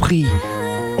l'avez compris.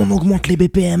 On augmente les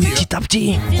BPM petit à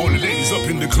petit. All the ladies up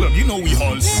in the club, you know we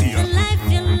all see her.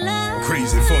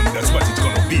 Crazy fun, that's what it's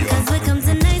gonna be. Cause we come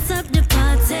to nice up the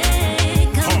party.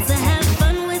 Come to have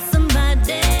fun with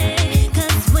somebody.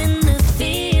 Cause when the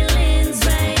feeling's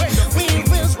right, we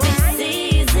will be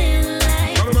seasoned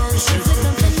like. Cause we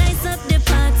come to nice up the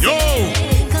party. Yo,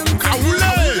 come to have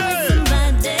fun with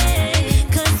somebody.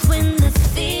 Cause when the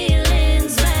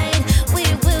feeling's right, we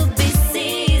will be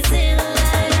seasoned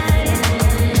like.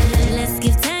 Let's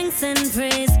give thanks and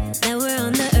praise that we're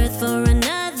on the earth for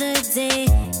another day.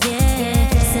 Yeah,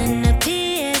 send a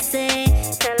PSA.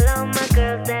 Tell all my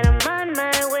girls that I'm on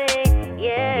my way.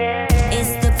 Yeah,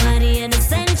 it's the party of the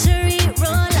century.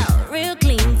 Roll out real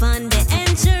clean from the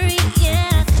entry.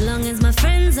 Yeah, long as my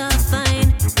friends are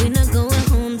fine, we not going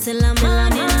home till I'm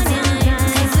on in time.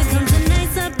 Cause we come to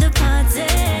nice up the party.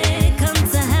 Come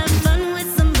to have fun with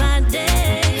somebody.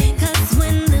 Cause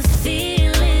when the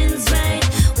feeling's right,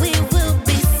 we will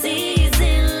be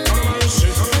seasoned like.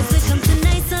 Cause we come to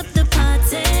nice up the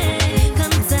party.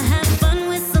 Come to have fun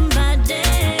with somebody.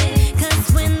 Cause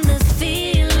when the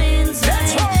feeling's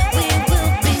right, we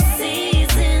will be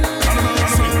seasoned like.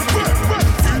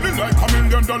 Feeling like $1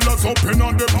 million up in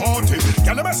on the party.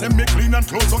 Girl, I send me clean and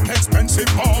clothes look expensive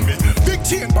for me. Big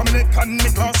chain for me neck and me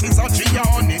glasses are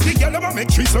Gianni. The girl ever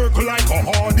make she circle like a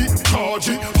hardy.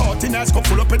 Chargy, party nice, come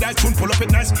full up it nice, soon pull up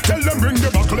it nice. Tell them bring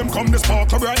the buckle, them come the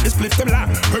spark, right, they split them like.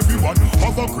 Everyone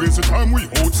have a crazy time, we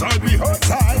outside, we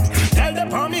outside. Tell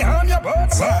them on me, I'm your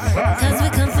both side. Cause we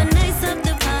come for nice up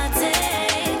the party.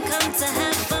 Come to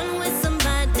have fun with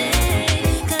somebody.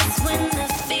 Cause when the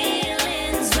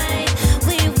feeling's right,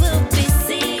 we will be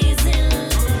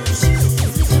seasoned.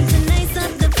 Cause we come to nice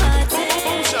up the party.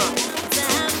 To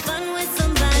have fun with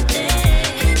somebody.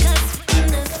 Cause when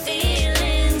the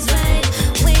feeling's right,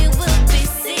 we will be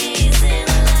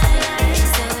seasoned like.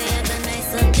 So we have a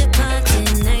nice up the party.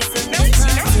 Nice up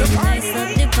the party. Nice up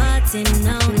the party.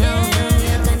 No, no, no. We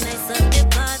have a nice up the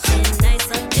party. Nice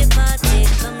up the party.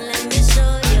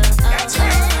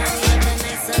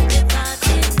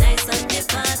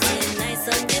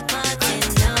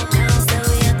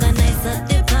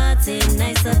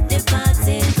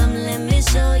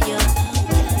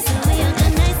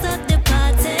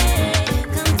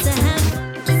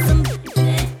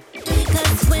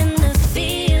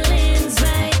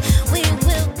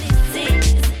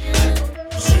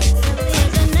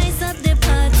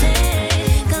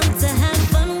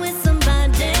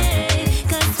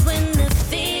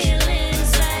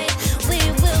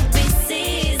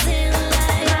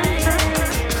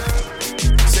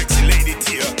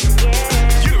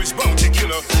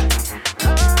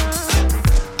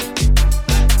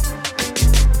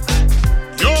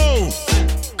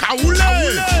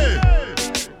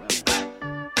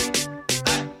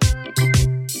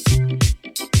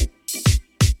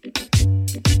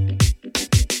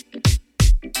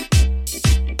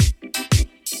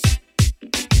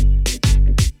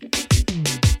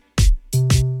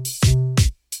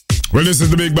 Well, this is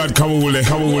the big bad Kawule.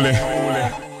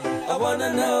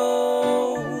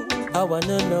 I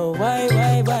wanna know why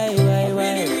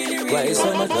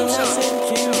so much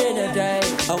innocent children are dying.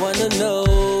 I wanna know,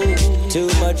 too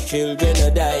much children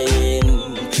are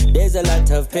dying. There's a lot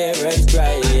of parents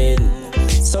crying.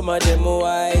 Some of them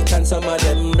white and some of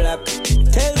them black.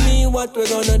 Tell me what we're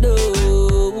gonna do.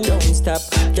 Don't stop,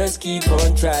 just keep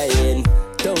on trying.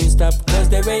 Don't stop, cause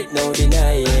there ain't no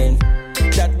denying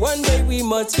that one day we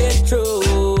must get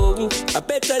through. A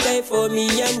better day for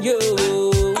me and you.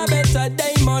 A better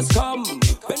day must come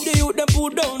when the youth them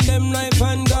put down them knife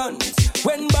and guns.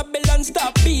 When Babylon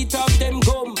stop beat up them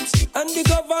gums and the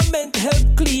government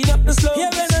help clean up the slums. Hear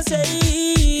when I say,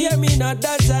 hear me not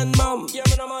dads and mom.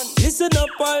 Listen up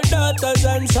all daughters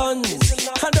and sons.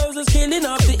 And those who's killing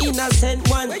off the innocent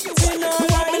ones. You know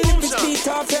why this beat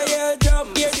off your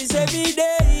eardrum. Hear this every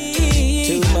day.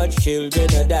 Too much children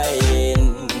are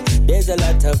dying. There's a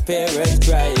lot of parents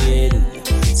crying.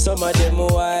 Some of them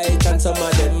white and some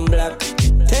of them black.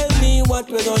 Tell me what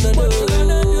we're gonna do.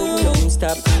 Don't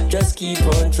stop, just keep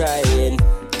on trying.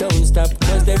 Don't stop,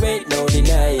 cause there ain't no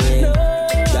denying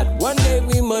that one day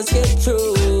we must get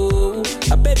through.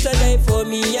 A better day for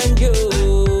me and you.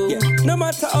 Yeah. No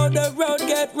matter how the road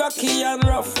get rocky and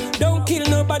rough, don't kill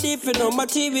nobody for no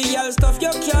material stuff. You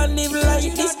can't live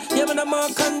like this. Yeah, man, I'm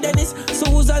Mark and Dennis,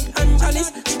 Susan and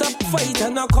Alice. Stop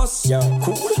fighting and cuss.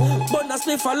 Cool. But a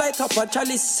spliff a light up a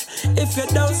chalice. If you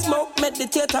don't smoke,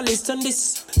 meditate and listen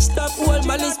this. Stop all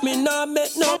malice, me nah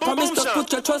make no promise. To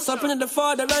put your trust up in the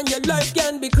Father and your life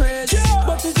can be crazy.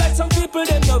 But it's like some people,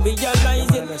 them don't realize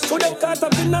it. Who them caught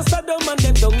up in a Sodom and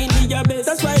them down in the abyss.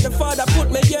 That's why the Father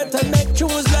put me here to make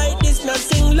tunes like this. Not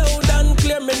sing loud and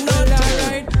clear me not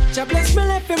right. Jah bless me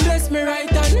left and bless me right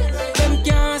hand. Them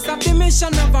can't stop the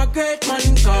mission of a great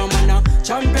man. Come on now,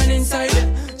 champion inside,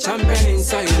 champion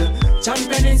inside,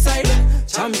 champion inside,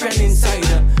 champion inside.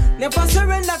 Never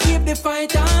surrender, keep the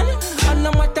fight on. And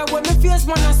no matter what me face,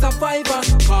 man a survivor.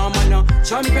 Come on now,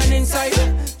 champion inside,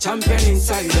 champion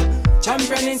inside,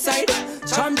 champion inside,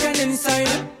 champion inside.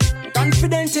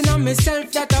 Confident in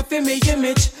myself that I feel me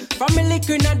image. Family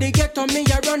queen at the ghetto, me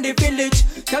around the village.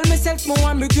 Tell myself me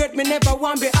want me great, me never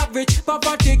want be average.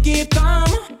 Poverty keep calm,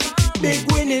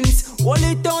 big winnings. Hold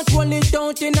it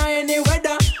out in any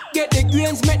weather. Get the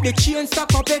grains, make the chain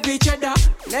stack up every cheddar.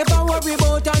 Never worry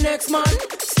about our next man.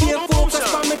 Stay focused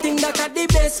for me think that I the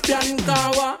best plan.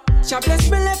 Kawa, Jah bless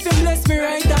me left and bless me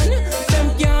right hand.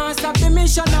 Them can't stop the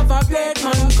mission of a great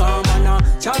man. Come on now,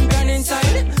 champion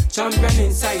inside, champion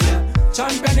inside,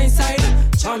 champion inside,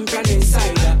 champion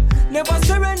inside. Never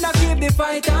surrender, keep the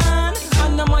fight on.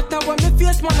 And no matter what me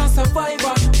face, man a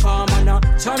survivor. Come on now,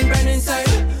 champion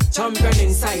inside, champion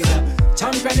inside,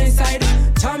 champion inside,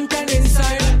 champion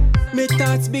inside. Me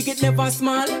thoughts big, it never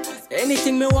small.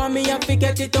 Anything me want, me have to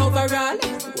get it overall.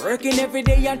 Working every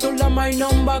day until my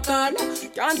number call.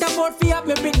 Can't afford to have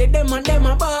me bring the them and them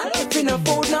a ball. If you no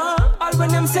food now, all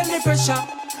when them send the pressure,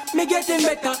 me getting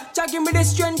better. Jah give me the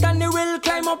strength and the will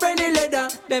climb up any ladder.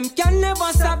 Them can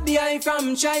never stop the eye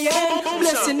from trying.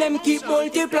 Blessing them keep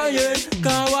multiplying.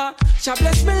 Kawa, Jah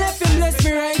bless me left and bless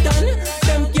me right hand.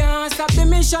 Them can't stop the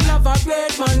mission of a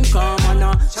great man. Come on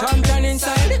now, champion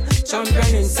inside,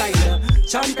 champion inside,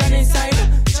 champion inside,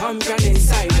 champion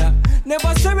inside.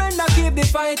 Never surrender, keep the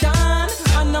fight on.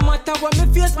 And no matter what me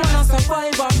face, man a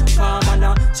survivor. Come on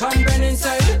now, champion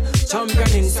inside,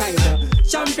 champion inside,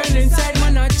 champion inside,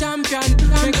 man a champion.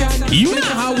 You know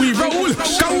how we roll.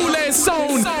 Kawule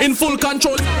sound in full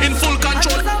control, in full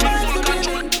control, in full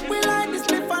control. We like this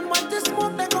lift and watch the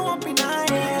smoke that go up in our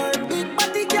air. Big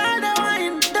body girl, they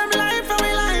wine, them life for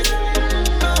me life.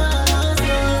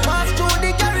 Pass through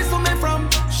the carry so me from.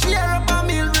 Share up a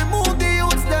meal, remove the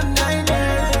youths, them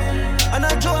nightmare. And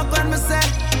I joke when me say,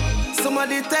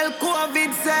 somebody tell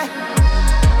COVID say,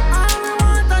 all we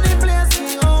want on the place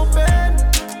we open.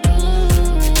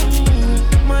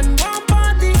 Man, one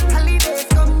party, holidays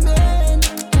coming.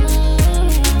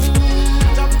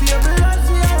 Top table as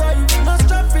we arrive, no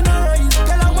strap in a rise.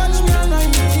 Girl, I watch me all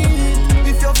night.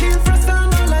 If you feel fresh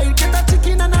and no light, get a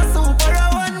chicken and a soup or a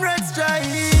one red stripe.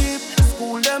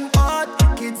 School them hard,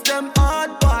 kids them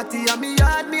hard. Party on me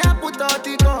yard, me I put out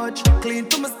the coach. Clean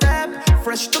to my step,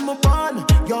 fresh to my bun.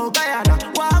 Yo, Guyana,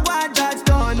 wagwan judge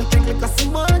done. Think like a so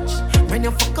much, When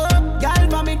you fuck up, girl,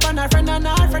 vomit on her friend and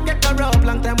her friend get her up.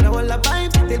 Long time now all the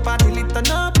vibes, till party lit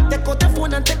on up. Take out the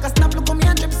phone and take a snap, look at me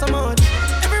and trip so much.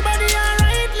 Everybody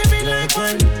alright, living like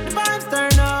one. The vibes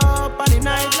turn up on the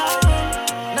night long.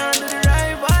 Now do the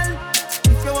rival.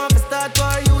 If you want to start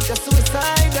war, you just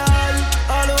suicidal.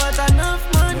 All what enough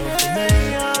money,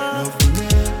 yeah.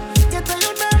 Get to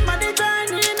you them body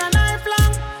journey in a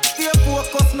lifelong. Stay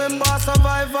focused, member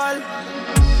survival.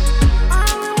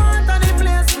 All we want on the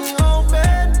place we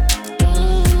open.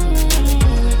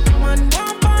 Man,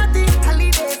 one party,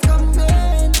 holidays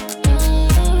coming.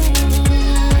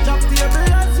 Drop the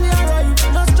ambulance, we arrive.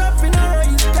 No strap in a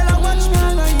rise. Tell her watch me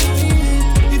and I eat.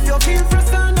 If you feel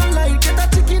fresh and a light, get a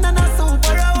chicken and a soup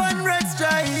or a one red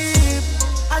stripe.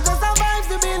 I just survive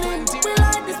the building. We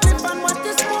like this flip and watch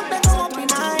the smoke that go up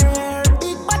in our hair.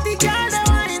 Big body girl, they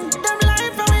wine. Them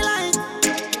life and we like.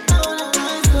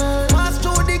 Pass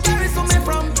through the carry so me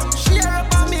from. Share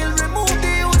up a meal, remove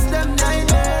the use them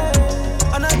nightmare.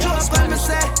 And I joke when me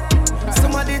say,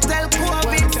 somebody tell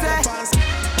COVID say,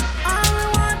 all we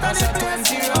want on the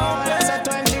place is open.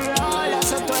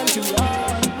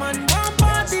 Man, one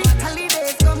party,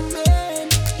 holidays coming.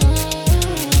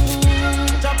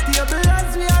 Drop the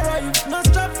ambulance, we arrive. No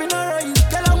strap in a rise.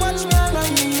 Tell her watch me and I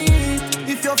eat.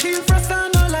 If you feel fresh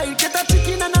and no light, get a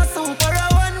chicken and a soup or a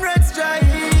one red stripe.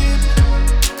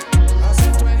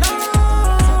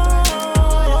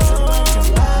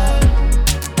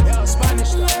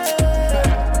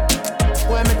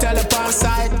 When me tell the pan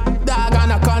side, dog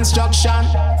on a construction.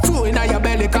 Food in your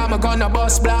belly, come a gonna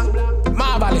bust blank.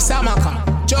 Marvelous Samaka,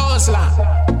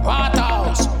 Joseland,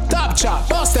 Waterhouse, Top Chop,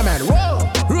 bust them and roll.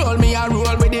 Roll me a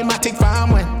roll with the matic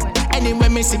farm when. Anyway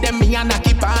me see them, me and I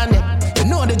keep on them. You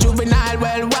know the juvenile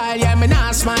well wild, yeah me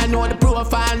nah smile. Know the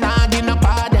profile, nah give no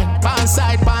pardon. Pan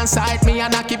side, me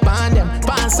and I keep on them.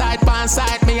 Pan side,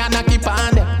 me and I keep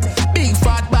on them. Big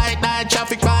fat bite, night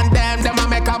traffic on them. Them a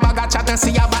make a bag of chat and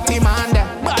see a batty man them.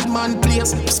 Bad man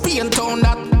place, Spain town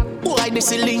that. Boy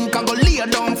this a link and go lay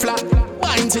down flat.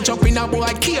 Binds it up in a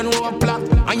boy cane road plot.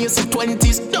 And you see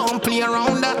 20s, don't play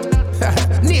around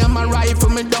that. Name a rifle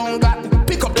me down got.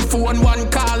 Pick up the phone, one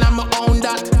call and me own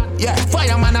that. Yeah,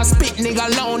 fireman a spit nigga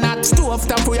loud at. Stove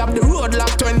top we up the road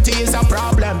lock 20 is a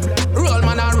problem. Roll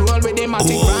man a roll with the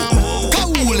matic ram.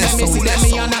 Let me see them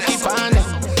me and I keep on them.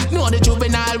 Know the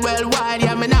juvenile well wide,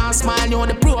 yeah me nah smile. Know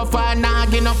the profile, nah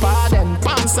give no pardon.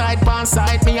 Pan side,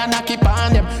 me and I keep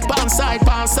on them. Pan side,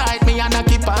 me and I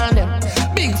keep on them.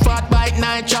 Big fat bike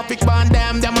night traffic on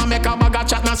them. Them a make a bag of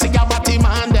chat and see a batty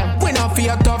man them. We no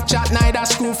fear tough chat, neither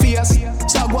screw face.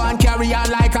 So go and carry on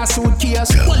like a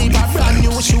suitcase. Only buy brand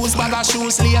new shoes, bag of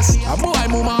shoes lace. A boy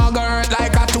mama go hurt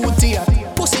like a two-tier.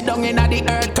 Pussy down inna the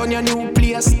earth on your new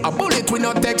place. A bullet with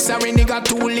no text, sorry nigga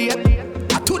too late.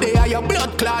 Today are your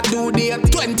blood clot due date.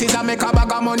 20s a make a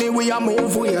bag of money, we a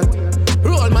move with.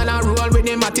 Roll man a roll with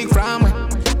the matic from.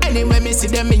 Anyway me see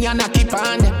them, me and I keep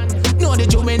on them. Know the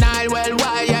juvenile well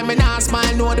why, yeah me nah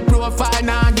smile. Know the profile,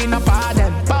 nah give no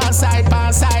pardon. Pan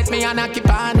side, me and I keep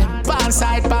on them. Pan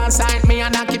side, me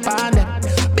and I keep on them.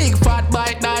 Big fat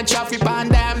bite, that traffic on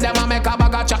them. Them a make a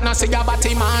bag of chat, now see a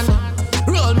batty man.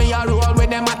 Roll me a roll with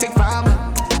the matic from.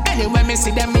 Anyway me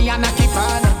see them, me and I keep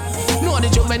on them. Know the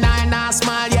juvenile nah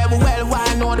smile, yeah we well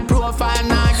why. Know the profile,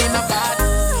 nah give no pardon.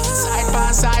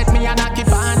 Side, me and I keep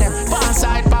on them. Pan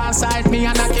side, me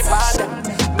and I keep on them.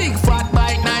 Big fat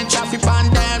bike, nine traffic on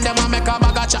them. Them a make a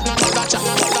bag of chat, no bag of chat.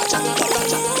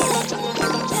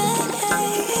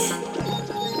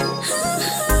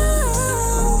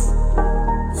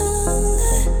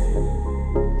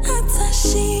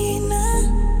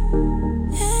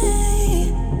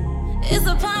 It's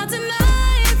a party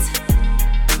night.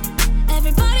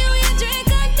 Everybody we drink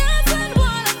and dance and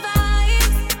wanna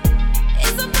vibe.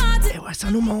 It's a party. Et ouais, ça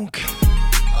nous manque.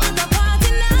 On the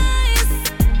party night.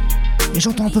 Et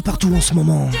j'entends un peu partout en ce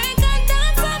moment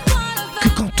que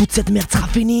quand toute cette merde sera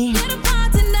finie,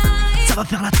 ça va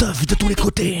faire la teuf de tous les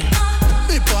côtés.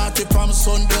 The party from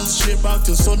sundown straight back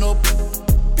to sun up.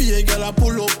 Be a girl a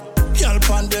pull up. Girl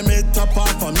pandemic top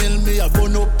off a mill me a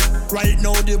gun up. Right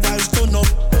now the vibes turn up.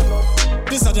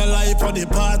 This is the life of the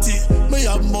party. Me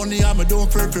have money and me don't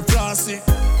pay for flossy.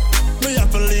 Me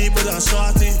have to leave with a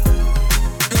shorty.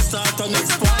 You start the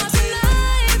next party.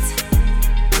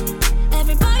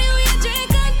 Everybody we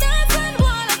drink and dance and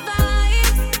wanna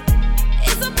vibe.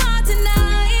 It's a party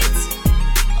night.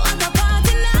 On the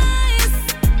party night.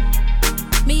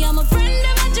 Me and my friend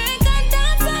them a drink and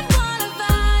dance and wanna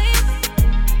vibe.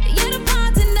 Yeah, the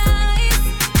party night.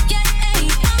 Yeah,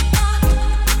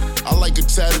 I like it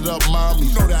tatted up, mom. around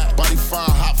me. Body fire,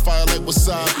 hot fire like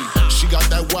wasabi. She got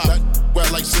that wop,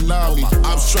 wet like tsunami.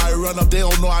 I'm trying to run up, they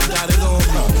don't know I got it on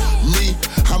me.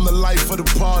 I'm the life of the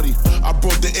party. I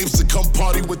brought the apes to come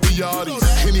party with the yardies.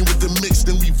 Henny with the mix,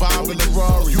 then we vibe in the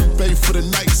Rari. You pay for the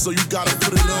night, so you gotta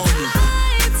put it on me.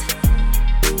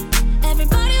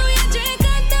 Everybody we drink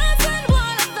and dance and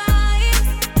wanna vibe.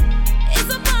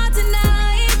 It's a party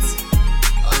night.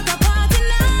 What a party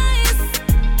night.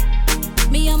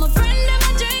 Me and my friend them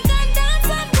a drink and dance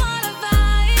and wanna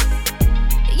vibe.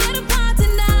 Yeah, the party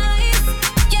night.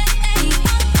 Yeah, hey,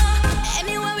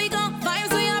 anywhere we go,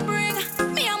 vibes we a bring.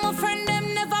 Me and my friend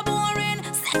them never boring.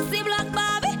 Sexy black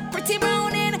Barbie, pretty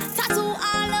browning, tattoo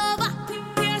all over,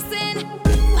 piercing.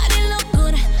 Body look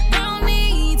good, brown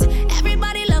meat.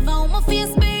 Everybody love how my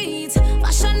face beat.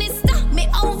 Fashionista, me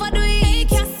overdo it.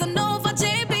 Casanova,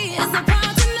 JB, it's a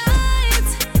party night.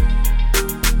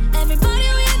 Everybody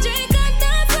we drink and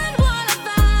dance and wanna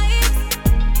vibe.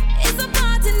 It's a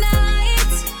party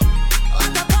night.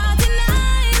 What a party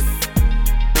night.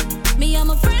 Me and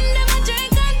my friend them a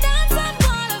drink and dance and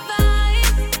wanna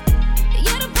vibe.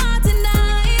 Yeah, the party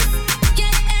night.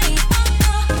 Yeah, hey,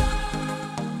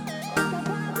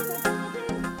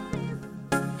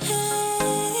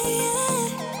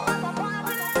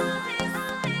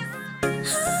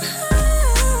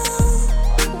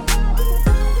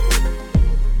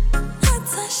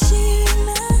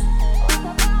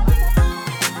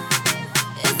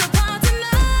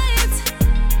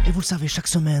 Et vous le savez, chaque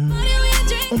semaine,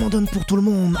 on en donne pour tout le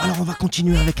monde. Alors on va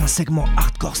continuer avec un segment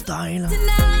hardcore style.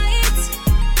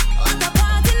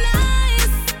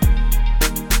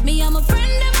 Me and my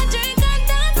friend them a drink and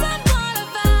dance and wanna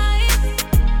vibe.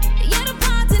 Yeah, the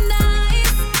party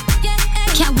night. Yeah,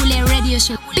 hey. Kawule Radio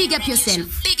Show. Big up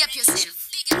yourself. Big up yourself.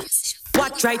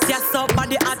 Watch right, yes, so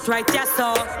body hot right, yes,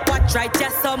 so. Watch right,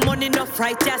 yes, so money enough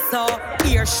right, yes, so.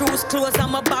 Ear, shoes, clothes,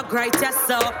 I'm a bag right, yes,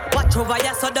 so. Watch over,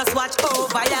 yes, so just watch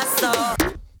over, yes, so.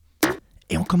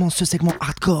 Et on commence ce segment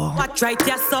hardcore. Watch right,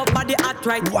 yes, so body hot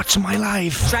right. Watch My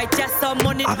Life. Right, yes, so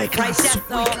money avec la right, yes,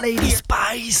 so. Sweet Lady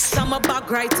Spice. I'm a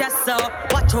bag right, yes, so.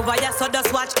 Watch over, yes, so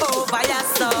just watch over, yes,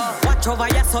 so. Watch over,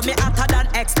 yes, so me hotter than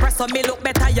express, so me look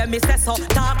better, yeah, me say so.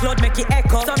 Talk loud, make it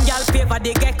echo. Some gal favor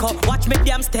the gecko. Watch me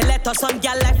damn stiletto. Some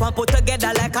gal life and put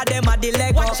together like a them a the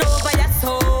Lego. Watch over, yes,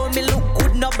 so me look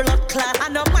good, no blood clot. I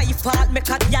know my fault, make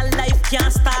a gal life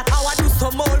can't start. How I do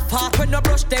some old part when I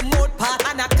brush them old part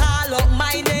and I call up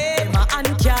my name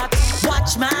and cat.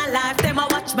 Watch my life, them a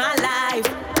watch my life.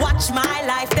 Watch my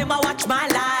life, them a watch my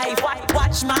life.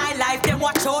 Watch my life, them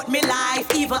watch out me life.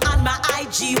 Even on my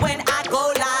IG when I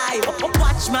go live.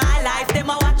 Watch my life, them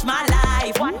a watch my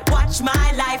life. Watch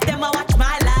my life, them a watch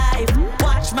my life.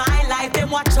 Watch my life, them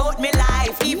watch out me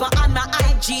life. Even on my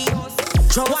IG.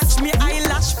 Watch me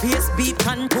eyelash, face beat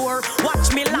contour.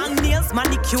 Watch me long nails,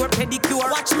 manicure, pedicure.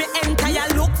 Watch me entire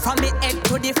look from me head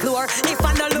to the floor. If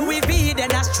I know Louis V, then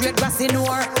I straight grassy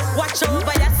noir. Watch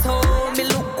over your soul, me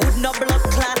look good, no blood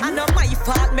clot. I know my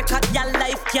fault, make a your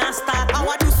life can't start. How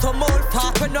I do some old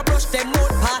part when I brush them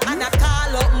old part and I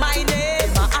call up my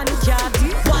name and cat.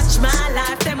 Watch my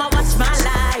life, them a watch my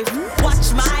life.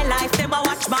 Watch my life, them a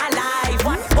watch my life.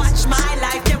 Watch my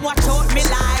life, them watch out me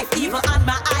life. Even on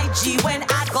my IG when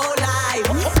I go live.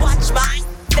 Watch my,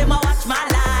 them a watch my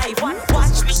life.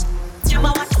 Watch me, them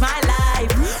a watch my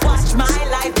life. Watch my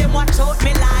life, them watch out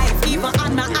me life. Even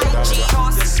on my IG.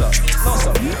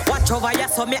 Watch over,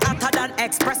 yes, so me hotter than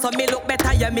express. So me look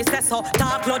better, yeah, me say so.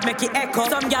 Talk loud, make it echo.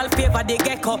 Some gal favor the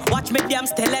gecko. Watch me damn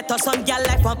stiletto. Some gal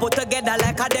life and put together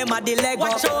like a them a the Lego.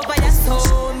 Watch over, yes,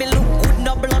 so me look good,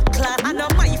 no blood clot. I know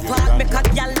my fault, make a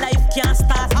gal life can't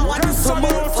start. I want to do some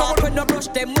old part when I brush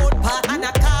them old part and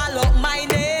I call up my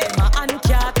name and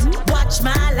cat. Watch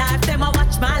my life, them a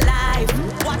watch my life.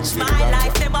 Watch my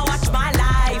life, them a watch my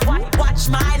life. Watch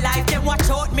my life, them watch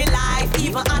out me life.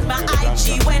 Even on my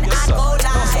IG when I go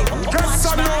live.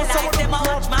 Watch my life, them a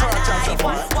watch my life.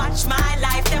 Watch my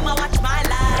life, them a watch my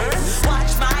life.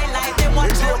 Watch my life, them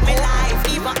watch out me life.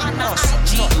 Even on my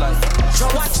IG.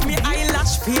 Watch me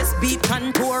eyelash, face beat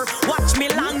contour. Watch me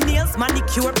long nails,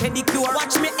 manicure, pedicure.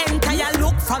 Watch me entire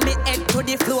look from me head to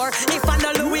the floor. If I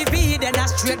know Louis V, then I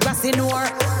straight grassy noir.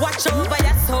 Watch over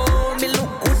your soul, me look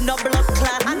good, no blood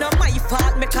clot. I know my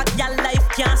fault, make a your life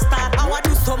can't start. How I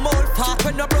do some old part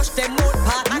when I brush them old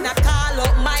part and I call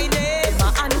up my name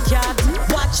and cat.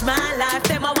 Watch my life,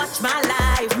 them a watch my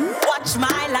life. Watch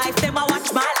my life, them a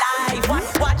watch my life.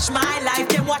 Watch my life,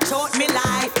 them watch out me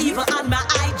life. Even on my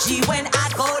IG when I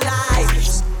go live.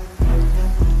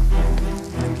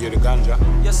 You the ganja?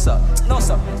 Yes, sir. No,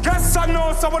 sir. Yes, sir,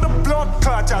 no, sir. What the blood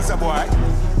clot as a boy?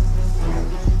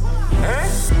 Eh?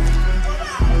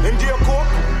 Into your coke?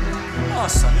 No,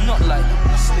 son, not like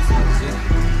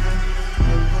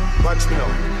Watch me now.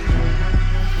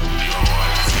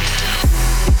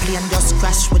 The plane just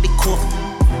crash with the coke.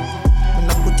 When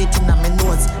I put it in my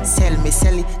nose, sell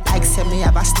it, like say me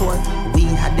have a store. We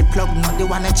had the plug, not the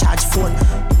one I charge phone.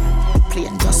 The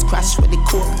plane just crash with the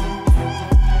coke.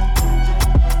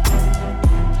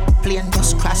 Plane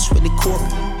just crash with the coke.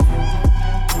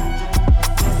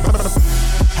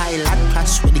 Pilot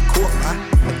crash with the coke.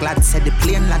 The glad said the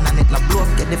plane land and it no blow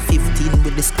up. Get the 15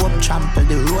 with the scope, trample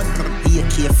the road.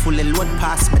 AK fully load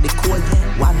pass me the code.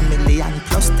 1 million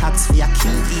plus tax for your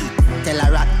key. Tell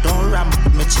a rat don't ram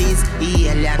with me cheese. The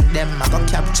alien them I go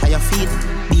capture your feet.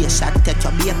 Be a shot take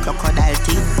your be a crocodile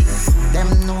teeth. Them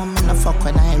know me no fuck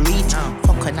when I reach.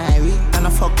 Fuck when I reach, no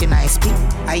fuck when I speak.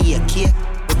 I AK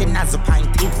with the nozzle pint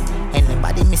teeth.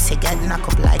 Anybody miss a get knock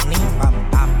up like me. Bam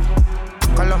bam.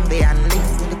 Colombian link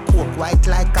with the coke white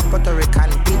like a Puerto Rican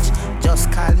bitch.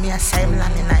 Just call me a Simon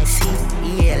and I see.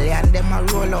 The alien them a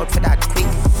roll out for that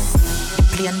quick. The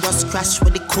plane just crash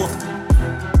with the coke.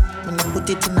 When I put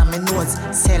it in my nose,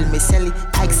 sell it,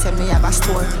 like say me have a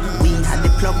store. We had the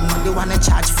plug, not the one I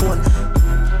charge phone.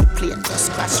 The plane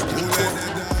just crash with the coke.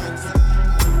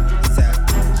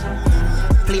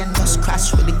 Plane just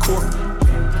crash with the coke.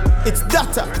 It's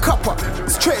Data Copper,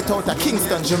 straight out of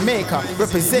Kingston, Jamaica,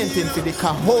 representing for the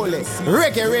Kahole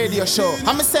Reggae Radio Show.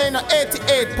 I'm saying on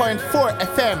 88.4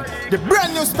 FM, the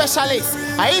brand new specialist.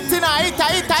 I hit.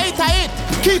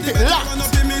 Keep it locked.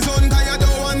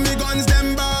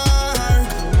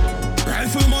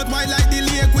 Rifle mouth wide like the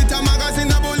lake with a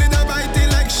magazine, a bullet a biting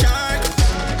like shark.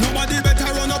 Nobody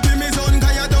better run up in me zone,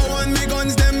 cause you don't want me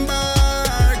guns them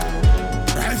bark.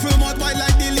 Rifle mouth wide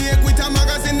like the lake with a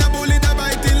magazine, a bullet a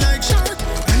biting like shark.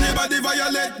 Anybody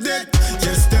violate that,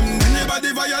 yes them.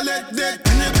 Anybody violate that,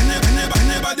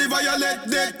 anybody violate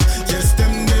that, yes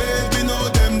them dead, we know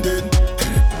them dead.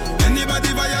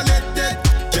 Anybody violate that,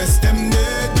 yes them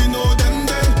dead, we know them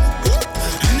dead.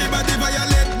 Anybody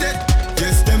violate that,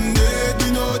 yes them dead,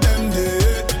 we know them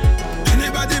dead.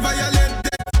 Anybody violate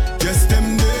that, yes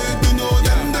them dead, we know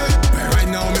them dead. Right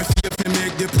now me feel to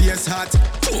make the place hot.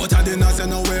 Out of the nose I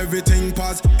know everything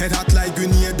pass. Head hot like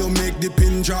grenade, don't make the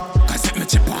pin drop. Cause set me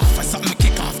chip off or something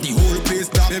kick off the whole place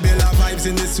stop. Baby la vibes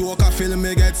in the soca, feel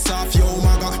me get soft. Yo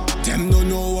maga, them don't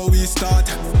know how we start.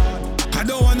 I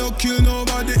don't wanna kill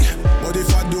nobody, but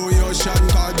if I do your shot,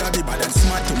 call daddy. But I'm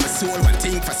smart to my soul, one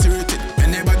thing for certain.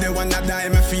 Anybody wanna die,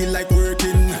 me feel like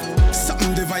working.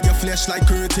 Something divide your flesh like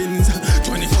curtains.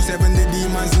 24/7 the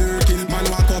demons lurking. Man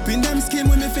walk up in them skin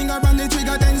with me finger on the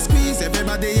trigger then squeeze.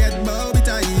 Everybody head bow with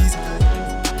a ease.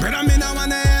 Brother me now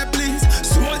wanna hear please.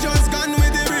 Soldiers gone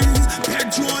with the rings. Big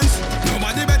drones.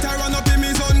 Nobody better run up in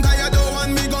me zone, cause you don't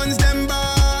want me guns them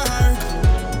bark.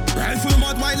 Rifle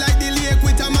mouth wide like the lake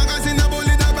with a magazine, a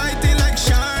bullet a biting like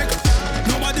shark.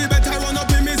 Nobody better run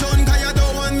up in me zone, cause you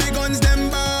don't want me guns them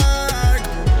bark.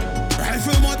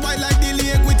 Rifle mouth wide like the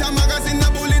lake with a magazine, a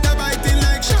bullet a biting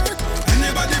like shark.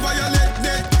 Anybody violate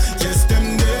that, yes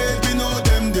them dead, we know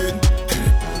them dead.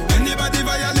 Anybody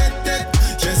violate that,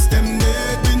 yes them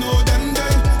dead, we know them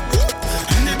dead.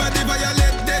 Anybody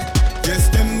violate that, yes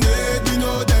them dead, we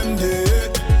know them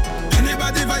dead.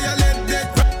 Anybody violate that,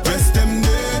 yes them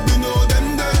dead, we know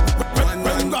them dead.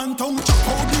 When Grand Tongue chop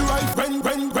out the rifle,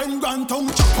 when Grand Tongue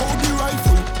chop out the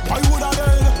rifle, why would I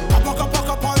dead?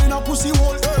 A pack in a pussy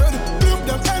hole head. Leave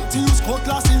them empty, use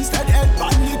cutlass instead. Head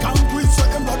panic and quit, so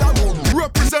them blood a road.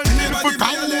 Representing for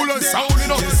Kahule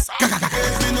sounding up.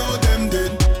 We know them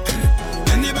dead.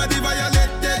 Anybody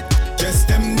violate that, yes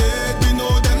them dead, we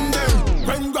know them dead.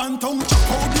 When Grand Tongue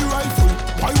chop out the rifle,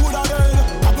 why would I dead?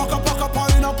 A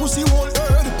pack in a pussy hole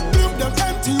head. Leave them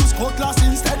empty, use cutlass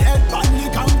instead. Head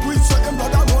panic and quit, so them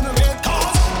blood a run red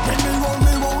cars. When me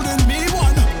roll in me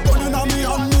one, running on me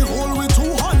and me hold with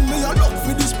 2 hands. Me a look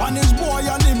for the Spanish boy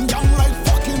and him young like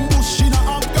fucking Bush in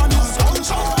Afghanistan.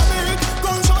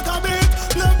 Gunshot a bit,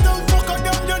 let them fuck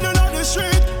them dead in the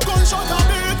street. Gunshot a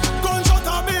bit,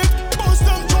 bust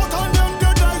them throat and them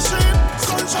dead like sheep.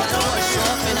 Gunshot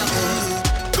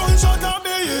a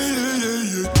bit,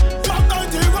 Black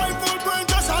 90 rifle brain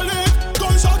just a lick.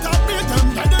 Gunshot a bit, them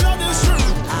dead in the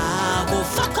street. Ah, go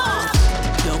fuck off.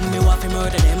 Young me want to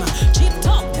murder them. Cheap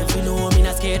talk, them we know me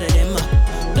not scared of them.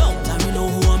 Long time me know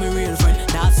who are my real friend.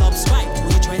 Now subscribe to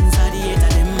the trends of the hate of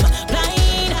them.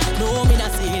 Blind, no me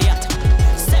not see that.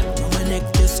 Step to my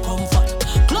neck discomfort.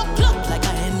 Cluck like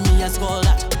a hen me a skull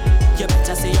that. You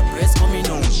better say your praise coming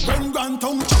on. When Grand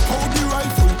Tongue chop out the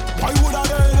rifle, why would I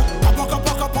dead?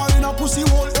 A pack in a pussy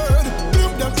hole head.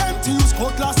 Leave them empty, use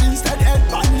cutlass instead. Head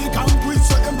panic and quit,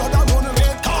 so them blood a run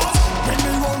red cars. When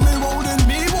me roll in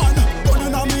me one,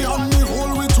 running on me and me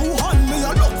hold with 2 hands. Me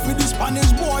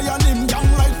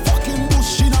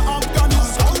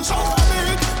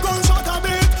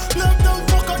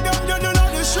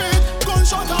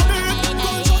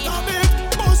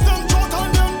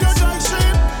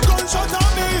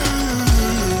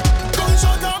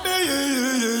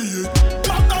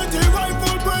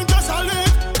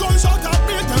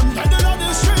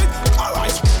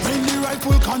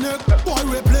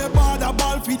boy we play bad a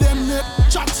ball for them neck.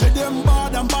 Chat say them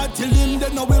bad and bad till him.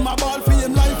 They know him a ball for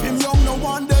him life. Him young no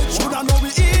one day. Shoulda know we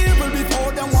evil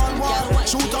before them one war.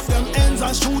 Shoot up them ends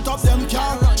and shoot up them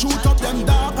car. Shoot up them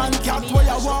dog and cat where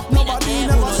you walk. Nobody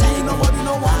never see, nobody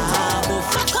no one talk.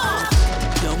 Fuck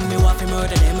off. Young me want to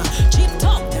murder them. Cheap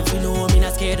talk, them fi know me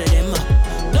not scared of them.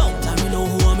 Long time me know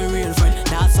who are my real friend.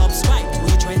 Now subscribe to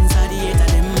the trends of the hate of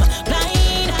them.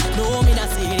 Blind, know me not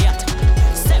see that.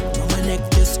 Step to my neck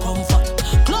discomfort.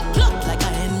 Cluck cluck like a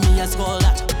enemy a skull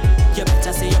that. You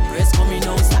better say your prayers coming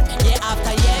out slack. Yeah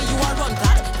after year you are run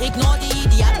that. Ignore the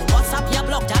idiot. What's up you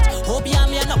block that. Hope you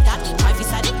me knock that. Try fi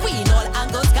say the queen. All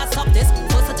angles got stop this.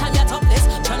 First the time you top this.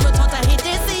 Turn your thought and hit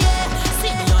this yeah.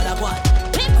 See me all that one.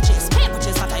 Paper chase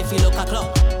that I feel like a clown.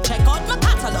 Check out my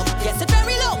catalog. Yes it's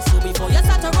very long. So before you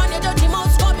start to run your dirty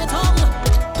mouth, scrub your tongue.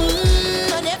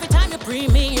 And every time you pre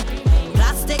me,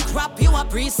 plastic wrap you a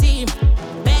pre-seam.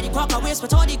 Betty Crocker waist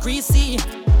with all the greasy.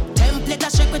 Template a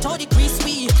shake with all the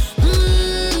crispy.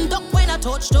 Duck when I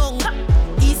touch tongue.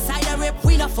 East side a rip,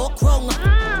 we no fuck wrong.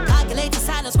 Calculate the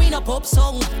silence, we no pop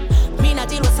song. Me not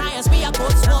deal with science, we a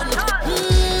coach one.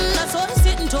 That's all the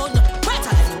sitting done. Right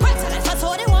life, that's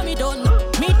all they want me done.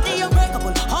 Meet the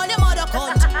unbreakable, all your mother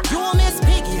cunt. You miss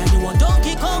Piggy and you want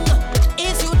Donkey Kong.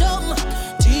 Is you dumb?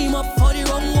 Team up for the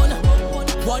wrong one.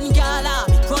 One gal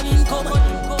army running come.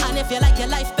 And if you like your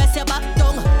life best, you back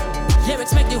down.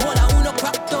 Lyrics make the whole of uno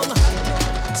crack down.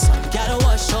 Some gal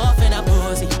wash off in a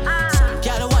posy. Some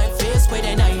gal white face with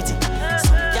a 90.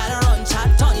 Some gal run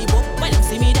chat Tony book. When them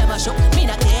see me, them a shock. Me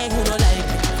not care who no like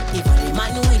me. Even the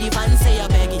man with the van say a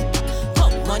begging.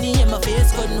 Come money in my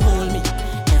face couldn't hold me.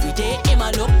 Every day him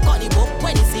a look on the book.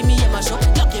 When he see me, him a shock.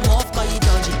 Lock him off cause he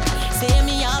dodgy. Say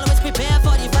me always prepare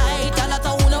for the fight. A lot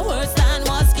of who no worse than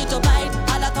mosquito bite.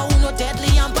 A lot of who no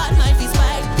deadly and bad mind is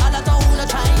fight. A lot of who no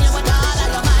trying you with all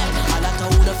of your might. A lot of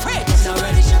who no afraid is not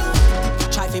ready.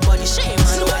 Try for body shame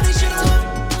and body shit.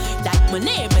 Like my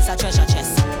name is a treasure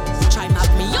chest. Try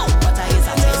map me out but I is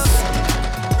a test.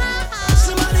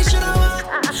 Somebody should have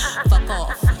fuck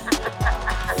off.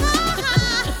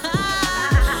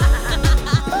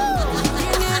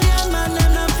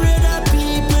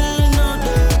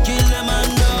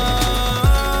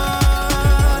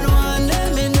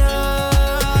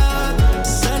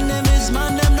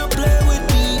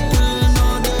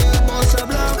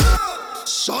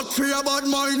 Bad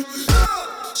mind,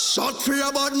 shot for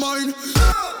your bad mind,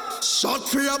 shot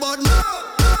for your bad mind,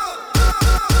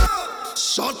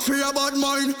 shot for your bad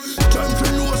mind. Them fi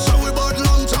know so we bad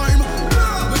long time.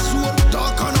 We so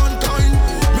dark and unkind.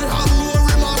 Me have no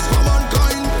remorse for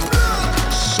mankind.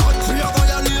 Shot for your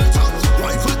violator,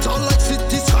 rifle tall like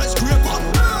city skyscraper.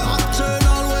 Turn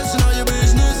always in your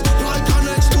business, like a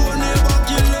next door neighbor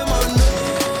kill them and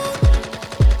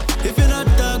know. If you're not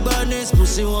talk badness,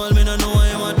 pussy wall me no know why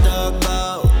you want talk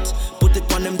about. Put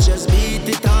it on them chest, beat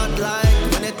it hard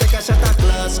like when they take a shot at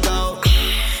Glasgow.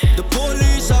 The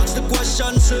police ask the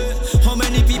question, say how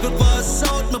many people pass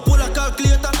out? Me pull a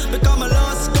calculator, become a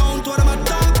last count. What am I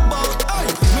talk about?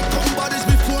 Aye, me come bodies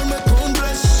before me come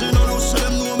blessing. I know so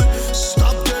them know me.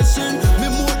 Stop guessing, me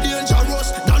more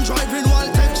dangerous than driving while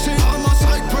texting. All my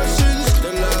side pressings.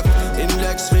 The left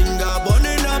index finger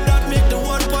burning up, that make the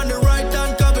one on the right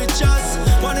hand cover chest.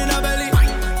 One in a belly,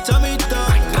 tummy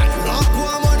tuck. Lock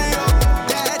one money up,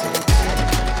 dead.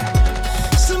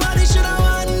 Somebody should have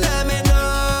won them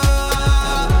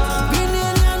enough. Been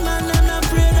alien man, I'm not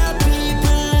afraid of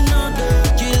people. No, they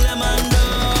kill them and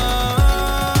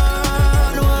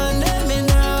done. Won them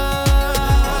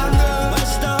enough.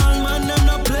 Western man, them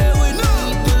not play with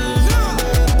people. No,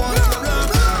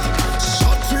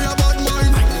 shot for your bad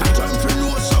mind. Them fi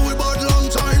know so we bad long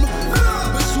time.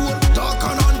 We so dark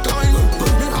and unkind.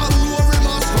 We have no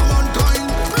remorse for mankind.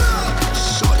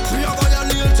 Shot for your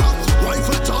violator,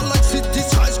 rifle tall like city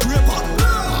skyscraper.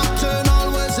 Turn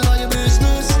always in your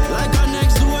business, like a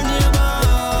next door neighbor.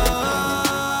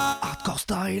 Hardcore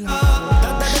style.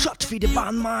 Shot for the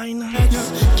band mine.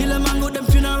 Kill a man, go them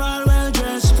funeral well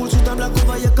dressed. Full suit of black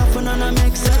over your coffin and I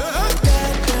make sense.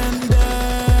 Dead them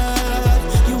dead.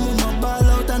 You move my ball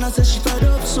out and I say she fed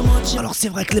up so much. Alors c'est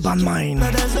vrai que les band mine,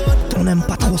 on n'aime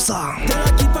pas trop ça. Tell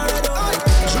her keep her head up.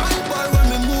 Drive by when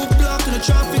me move block in the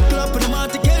traffic club and I'm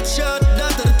out to get shot.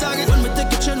 Down to the target. When me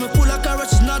take a trend, me pull a carrot,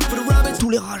 it's not for the rabbits. Tous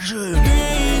les rageux.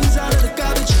 Greens out of the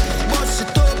cabbage. Bust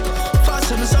it up.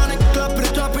 Fast on the sonic club with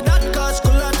the top with that cause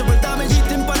collateral damage. Hit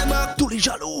him by the back. Tous les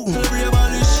jaloux. Every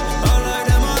abolish. All like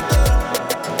them out there.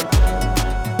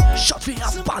 Shot for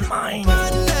your band mine.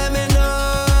 Man, them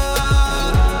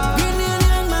enough. Green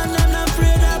alien man, I'm not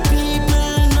afraid of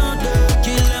people. No, they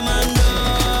kill them and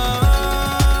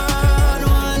done.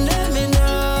 One them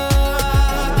enough.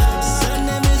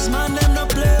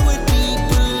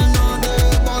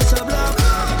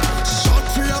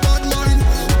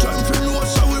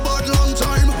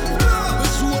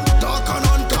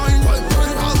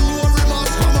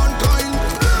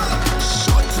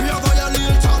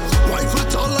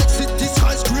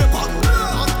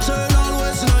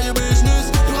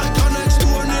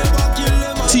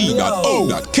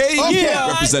 K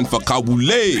represent for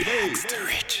Kaboulé.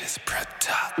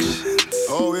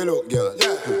 Oh, we look, girl.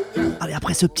 Allez,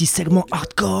 après ce petit segment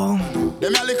hardcore,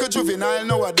 Them a little juvenile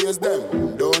nowadays, them.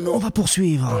 Don't know. on va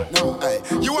poursuivre No, hey.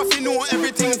 You have to know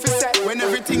everything for set when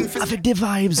everything for avec des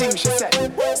vibes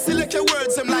select your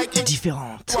words, I'm like it.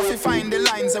 différentes. You have to find the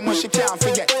lines and what she can't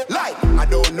forget. Like, I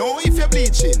don't know if you're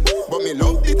bleaching, but me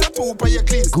love the tattoo by your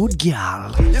clean. Good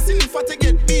girl. You see me for to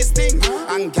get bees sting,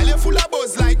 and girl you full of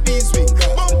buzz like bees wing.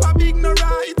 Bumper big no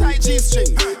right high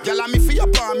G-string. Girl me for your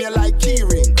palm you like key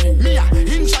ring. Me a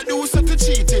introduce you to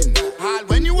cheating. All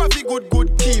when you have the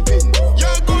good keeping. You're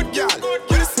a good girl,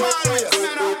 you're the small waist.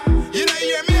 You don't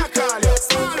hear me I call you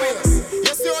small waist.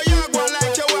 You see how you go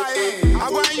like your wife. I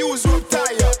go and use rope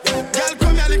tie you. Girl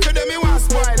come here look at them me want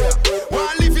spoil you.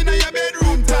 Want live in your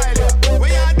bedroom tile you. What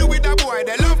you do with that boy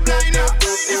they love blind you.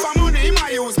 If I'm money he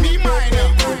might use me mine you.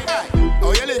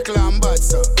 Oh you little and bad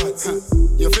so.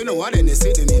 You feel no one in the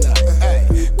city me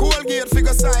like. Colgate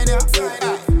figure sign ya.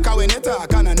 Cause when you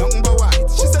talk and I nothing but white.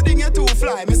 She said ding you too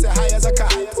fly, me say high as a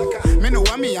cat. Me know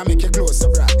what me I make you close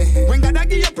up right. When God I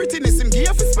give you prettiness him give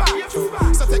you for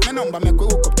spot. So take my number make we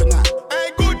hook up tonight.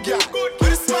 Hey good girl,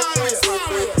 with a small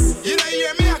waist. You don't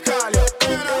hear me I call you.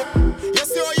 You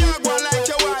see how you go like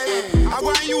your wife. I go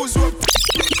and use rope.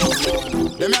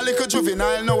 Them a little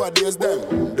juvenile nowadays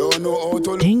them. Don't know how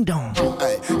to Ding dong.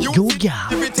 Good girl.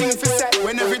 Everything for set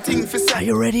when everything for set. Are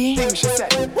you ready? Thing she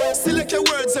said. Select your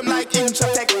words, I'm like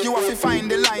Intratech. You have to find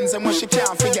the lines and what she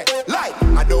can't forget. Like,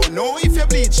 I don't know if you're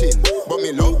bleaching, but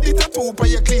me love the tattoo by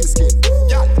your clean skin.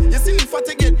 Yeah, you see me for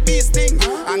to get bee sting,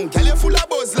 and girl you full of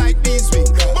buzz like bees wing.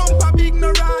 Bumper big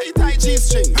no right high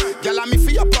G-string. Girl me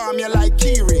for your palm you like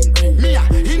key ring. Me a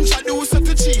introduce you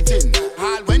to cheating.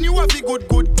 All when you have the good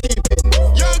keeping.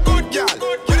 You're a good girl,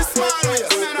 you're the small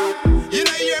waist. You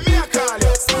don't hear me I call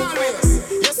you small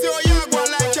waist. You see how you go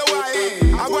like your wife.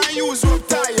 I go and use rope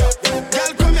tie you.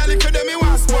 Girl come here look at them me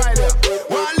want spoil you.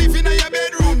 Want live in your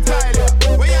bedroom tile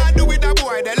you. What you do with that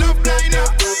boy they love blind you.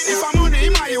 If I'm money he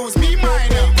might use me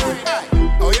mine you.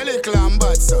 Oh you little and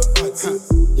bad so.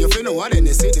 You feel no one in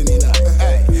the city me like.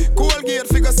 Colgate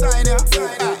figure sign you.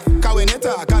 Cause when you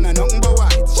talk and I nothing but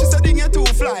white. She said ding you too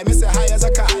fly, me say high as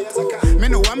a cat. Me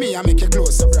know what me I make you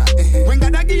close up right. When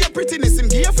God I give you prettiness him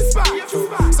give you for spot.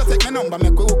 So take my number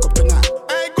make we hook up tonight.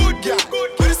 Hey good girl,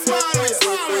 with a small waist.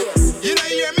 You don't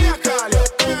hear me I call you.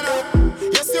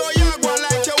 You see how you go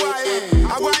like your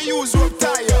wife. I go and use rope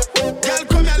tie you. Girl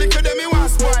come here look at them me want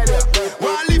spoil you.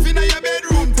 Want live in your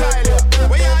bedroom tile you.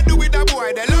 What you do with that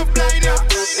boy they love blind you.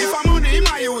 If I'm money he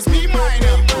might use me mine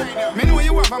you. Me know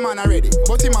you have a man already,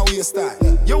 but him a waste time.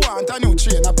 You want a new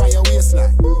train up on your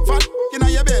waistline. Fat in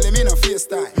your belly me no face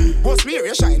time. Post me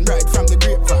you shine bright from the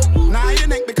grapevine. Now you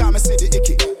neck because me see the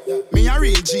icky. Me a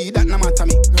real G that no matter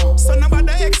me. So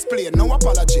nobody explain no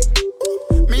apology.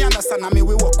 Me understand and me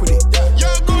we work with it. You're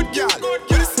a good girl,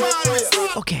 you're the small waist.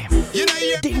 Ok.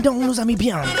 Ding dong nous a mis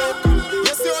bien.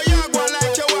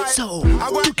 So,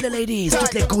 toutes les ladies,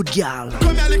 toutes les good girls.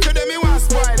 Come here look at them me want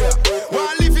spoil you.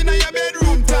 Want live in your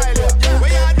bedroom tile you. What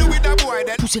you do with that boy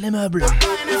that Pousser les meubles.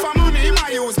 if I'm money he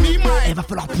might use me mine. Il va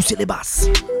falloir pousser les basses.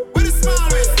 With a small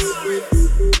waist.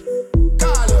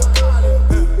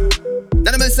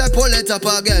 Then I say pull it up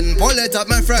again, pull it up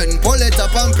my friend, pull it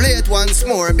up and play it once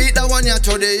more. Beat that one here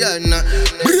to the end.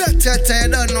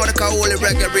 Don't know the Kauli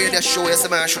Reggae Radio Show. Yes,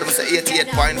 man, should have said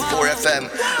 88.4 FM.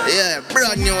 Yeah,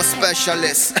 brand new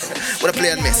specialist. What a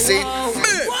playing me, see?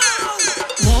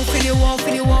 Walk for the wall,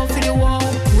 for the wall, for the wall,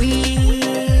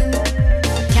 queen.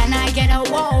 Can I get a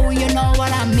wall? You know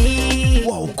what I mean.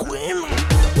 Whoa, queen.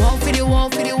 Walk for the wall,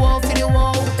 for the wall, for the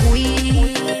wall,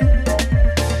 queen.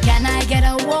 Can I get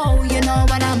a wall? You know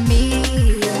what I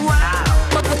mean. Wow.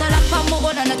 But put a lock on my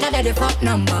gun and I tell you the fuck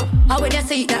number. How would you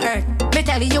see the earth? Me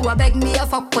tell you I beg me a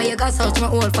fuck where you got search my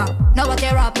old fuck. Now I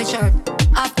tear off my shirt.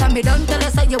 After me done tell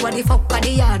us you what the fuck of the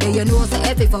yard. You know so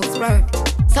every fuck's word.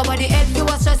 So what the hell you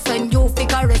was stress when you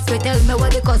figure rest. We tell me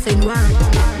what the cussing word.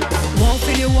 Walk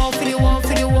for the wall, for the wall,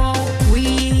 for the wall,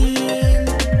 queen.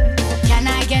 Can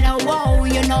I get a wall?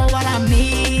 You know what I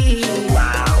mean.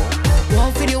 Wow.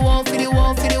 Walk for the wall, for the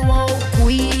wall, for the wall,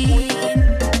 queen.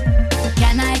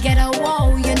 Can I get a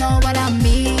wall? You know what I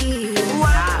mean.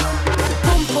 Wow.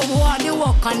 Pum pum want the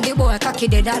walk on the boy cocky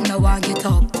dead and no one get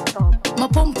up. My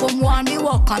pum pum want the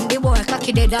walk on the boy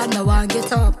cocky dead and no one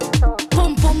get up.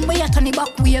 Pum pum me a turn the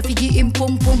back way fi give him.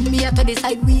 Pum pum me a to the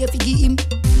side way fi give him.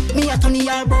 Me a turn the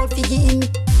elbow fi give him.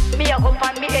 Me a go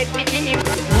on me head fi give him.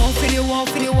 Walk for the wall,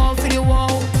 for the wall, for the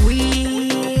wall,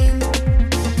 queen.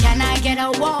 Can I get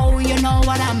a wall? You know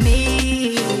what I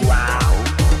mean. Wow.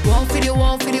 Walk for the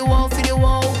wall, for the wall, for the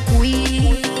wall,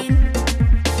 queen.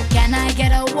 Can I get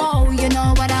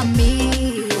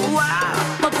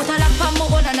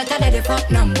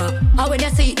when you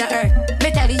see the earth,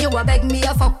 me tell you I beg me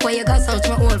a fuck where you got search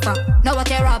my old for. Now I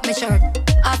tear off my shirt.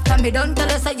 After me done tell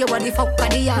us that you are the fuck of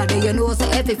the yard, you know so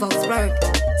every fuck spurt.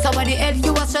 So what the hell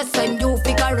you a stress when you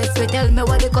figure rest? We tell me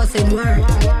what the cussing word.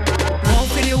 Wow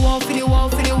for the wow, for the wow,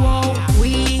 for the wow.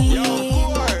 We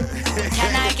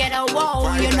can I get a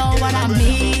wow? You know what I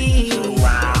mean.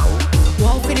 Wow.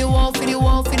 Wow for the wow, for the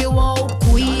wow, for the wow.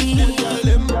 Queen.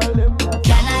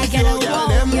 Can I get a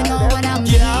wow? You know what I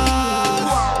mean.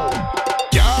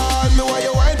 Girl, me why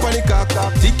you wine pon the cock?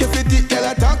 Tick your fit, girl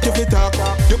I talk your fit talk.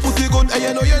 Your pussy good and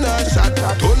you know you're not shot.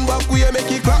 Turn back we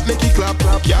make it clap, make it clap.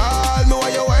 Girl, me why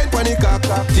you wine pon the cock?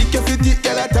 Tick your fit,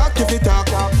 girl I talk your fit talk.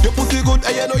 Your pussy good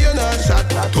and you know you're not shot.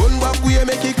 Turn back we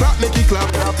make it clap, make it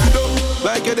clap. Sit down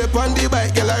like you're on the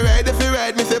bike, girl I ride if you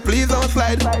ride. Me say please don't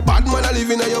slide. Bad man I live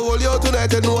in your hole you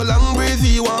tonight. You know long breezy,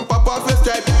 you want pop off your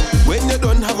stripe. When you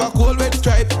don't have a cold red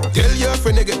stripe, tell your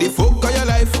friend you get the fuck of your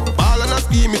life. Ball and a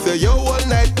ski, me say yo all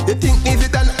night. You think easy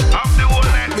than half the whole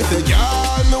night. Me say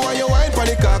girl, me why you wine pon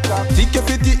the cock? Tick your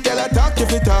fit, girl I talk your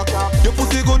fit talk. Your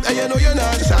pussy good and you know you're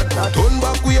not shot. Turn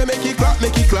back we make it clap,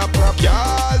 make it clap.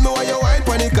 Girl, me why you wine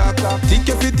pon the cock? Tick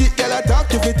your fit, girl I talk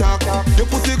your fit talk. Your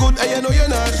pussy good and you know you're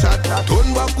not shot.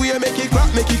 Turn back we make it clap,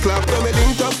 make it clap. So me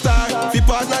link top star, fi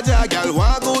partner jar. Girl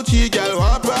want Gucci, girl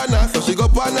want Prada. So she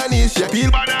go on her knees, she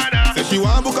peel banana. So she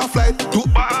want book a flight to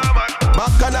Bahamas.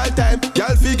 Bacchanal time,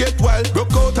 girl fi get wild.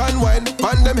 Broke out and wine,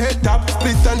 pan them head top.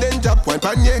 Split and then drop, wine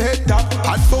pan your head top.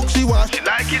 Hot fuck she want, she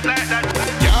like it like that.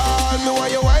 Girl, me why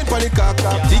you wine pan the cock?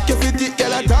 Tick your fit,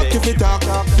 girl I talk your fit talk.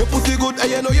 Your pussy good and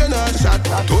you know you're not shot.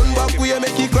 Turn back we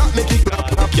make it clap, make it clap.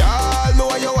 Girl, me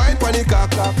why you wine pan the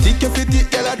cock? Tick your fit,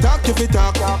 girl I talk your fit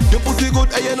talk. Your pussy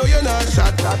good and you know you're not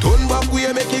shot. Turn back we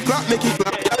make it clap, make it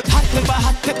clap.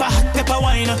 Hot pepper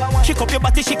wine. Shake up your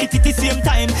body, shake it at the same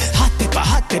time. Hot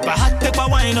pepper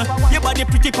wine. Your body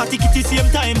pretty patty kitty same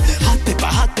time. Hot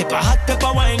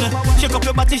pepper wine. Shake up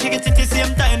your body, shake it at the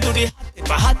same time. Do the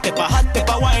hot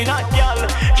pepper wine. Hot girl,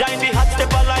 join the hot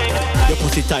pepper line. Your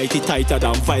pussy tighter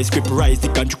than vice grip. Rise the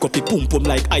can juke up the pum pum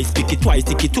like ice. Pick it twice,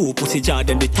 stick it two. Pussy jar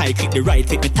then the tight click the right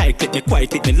click. Me tight click, me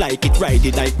quiet it, me like it. Ride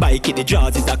it like bike it. The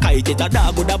jaws is a kite it. A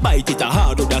dog would a bite it. A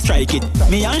hard would a strike it.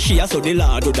 Me and she so the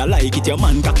lord would a like it. Your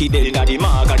man cocky then inna the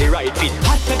mark of the right fit.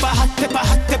 Hot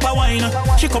pepper wine.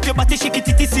 Shake up your body, shake it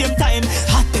at the same time.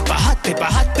 Hot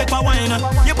pepper wine.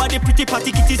 Your body pretty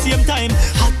patty kitty same time.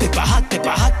 Hot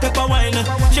pepper wine.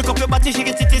 Shake up your body, shake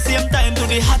it at the same time. Do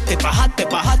the hot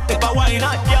pepper wine.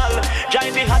 Hot girl,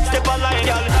 join the hot pepper line,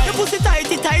 girl. Your pussy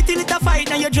tighty, it a fight.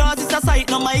 Now your jaws is a sight.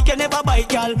 No mic you never bite,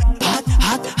 girl.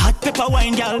 Hot pepper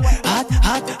wine, girl.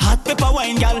 Hot pepper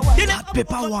wine, girl. Hot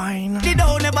pepper wine. The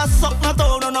dough never suck no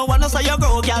toe, no one say you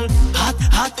grow, girl.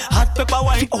 Hot pepper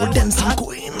wine. Oh, dancing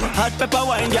queen. Hot pepper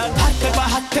wine, girl.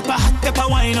 Hot pepper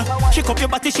wine. Shake up your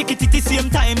body, shake it at the same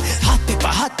time. Hot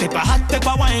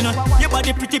pepper wine. Your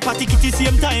body pretty patty kitty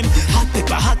same time. Hot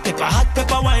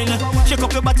pepper wine. Shake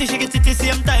up your body, shake it at the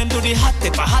same time. Do the hot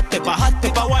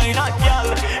pepper wine. Hot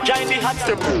girl, join the hot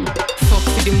pepper. Fuck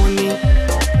for the money,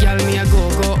 girl me a go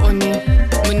honey.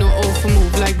 Me know how to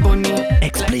move like bunny.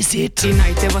 Explicit. The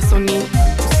night ever sunny.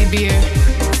 See beer,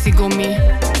 see gummy.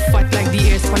 Fat like the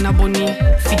ears pan a bunny.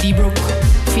 Feed the broke,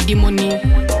 feed the money.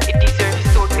 It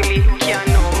deserves totally, can't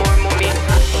no more mommy.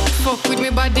 Fuck with me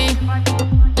body,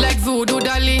 like voodoo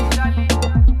dolly.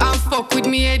 And fuck with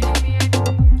me head,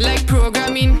 like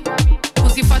programming.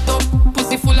 Pussy fat up,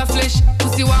 pussy full of flesh.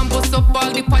 Pussy one bust up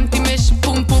all the panty mesh.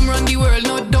 Pum pum run the world,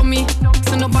 no dummy.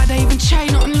 So nobody even try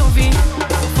nothing lovey.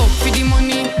 Fuck for the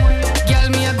money, girl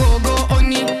me a go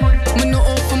honey. Me know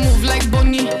how to move like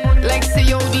bunny. Like say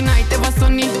yo the night ever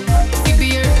sunny. See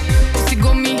beer, pussy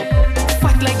gummy.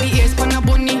 Fat like the ears pan a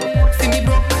bunny. See me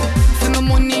broke, see no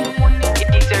money. It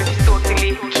deserves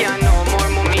totally, can't no more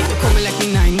mommy. Come like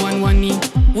me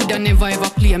 911. Woulda never ever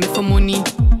play me for money.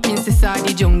 Princess of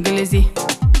the jungle is it.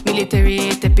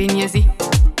 Military tapping easy.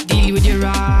 Deal with your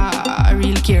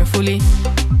real carefully.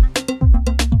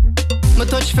 My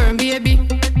touch firm baby.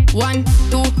 1,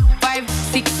 2, 5,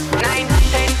 6, 9,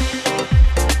 10.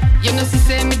 You know she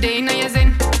say me day na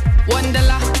yazen. $1,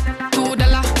 $2,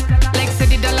 like say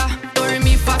the dollar. Don't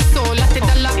me fast so latte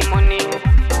dollar. The money,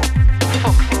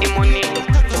 fuck the money,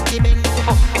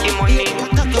 fuck the money,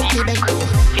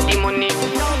 the money.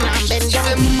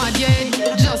 Say mad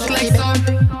yeah, just like so.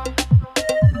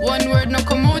 One word no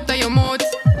come out of your mouth,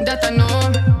 that I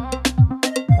know.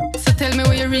 So tell me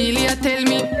what you really are, tell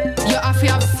me. You have to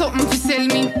have something to sell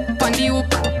me. Pan the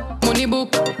hook, money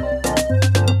book.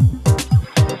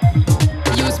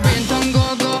 Use brain tongue.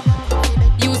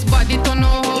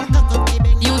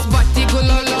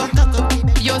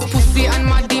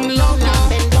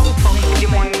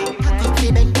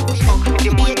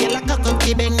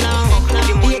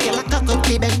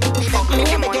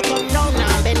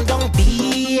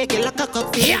 cock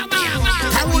up the bang.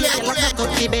 I will get a cock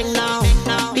up the bang now.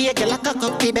 Be a girl a cock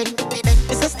up the bang.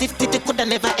 It's a stiff titty coulda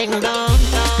never hang down.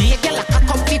 Be a girl a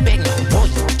cock up the bang. Boy,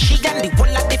 she got the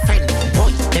whole of the friend.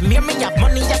 Boy, them hear me have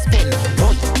money I spend.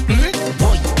 Boy,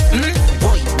 boy,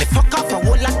 boy, me fuck off a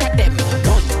whole lot of them.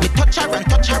 Boy, me touch her and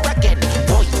touch her again.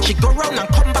 Boy, she go round and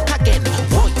come back again.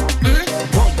 Boy,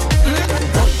 boy,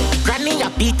 boy. Granny a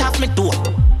beat off me door.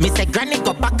 Me say Granny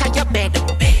go back at your bed.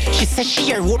 She say she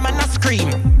hear woman a scream.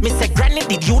 Me say Granny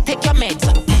did you take your meds?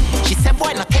 She said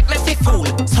boy no take me for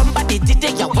fool. Somebody did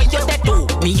it, yeah, what you they do?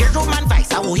 Me hear woman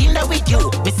voice, I will in there with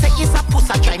you. Me say it's a puss,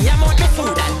 I try me on the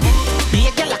food. Be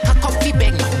a girl a cock up the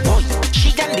bang. Boy,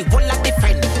 she got the whole of the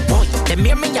friend. Boy, them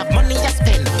hear me have money I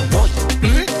spend. Boy,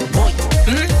 boy,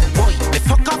 boy, me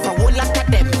fuck off a whole lot of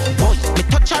them. Boy, me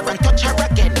touch her and touch her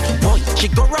again. Boy, she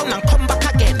go round and come back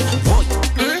again. Boy,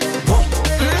 boy,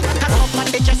 cock up on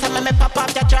the dress and me pop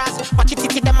off the dress. Watch it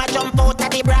see them a jump out of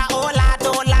the bra. Oh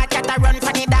lad, get a run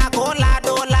for the dog. Oh lad,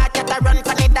 get a run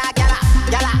for the dog.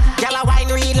 Yalla, wine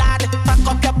real lad. Back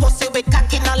up your pussy with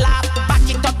cocky no lap. Back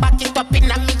it up in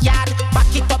a me yard.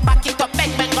 Back it up,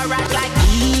 bang bang go rock like.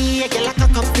 Be a girl a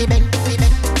cock up the bang.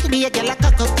 Be a girl a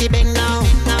cock up the bang now.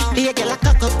 Be a girl a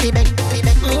cock up the bang.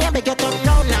 Me a beg you turn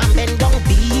round and bend down.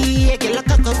 Be a girl a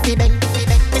cock up the bang.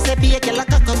 Me say be a girl a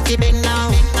cock up the bang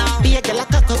now. Be a girl a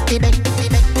cock up the bang.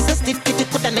 Me say stiff titty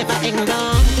coulda never hang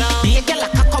down. Be a girl a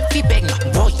cock up the bang.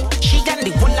 Boy, she got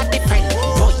the whole of the friend.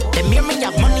 Boy, them hear me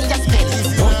have money I spend.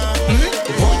 Boy,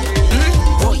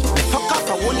 boy, me fuck off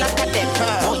a whole lot of them.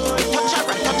 Boy, me touch her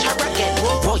and touch her again.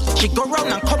 Boy, she go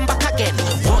round and come back again.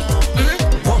 Boy,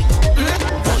 boy,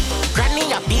 Granny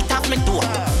a beat off me door.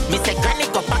 Me say Granny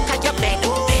go back at your bed.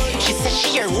 She said she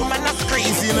hear woman a scream.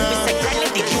 Me say Granny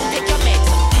did you take your meds?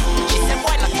 She said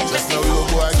boy not take me sick.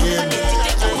 Somebody did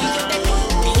take your weed.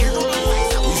 Me hear woman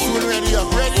voice. We soon ready up.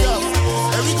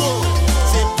 There we go.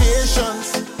 Say patience.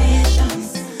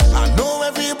 I know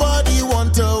everybody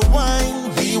want to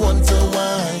wine. We want to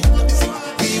wine.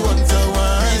 We want to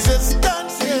wine.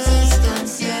 Resistance,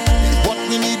 yeah. What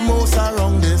we need most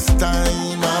around this time.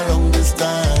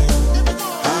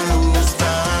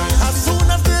 As soon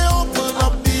as they open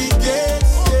up the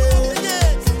gates,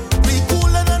 we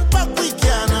cooler than pack, we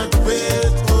cannot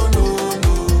wait. Oh no.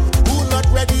 Who not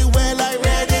ready? Well, I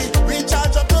ready.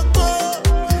 Recharge up the go.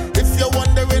 If you're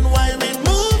wondering why we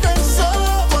moving so,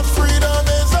 but freedom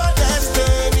is our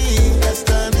destiny.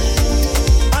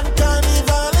 And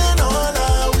carnival in all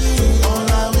are we.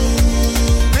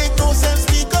 Make no sense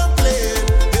we complain.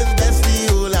 It's best the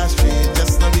whole are straight.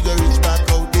 Just now we go reach back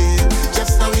out there.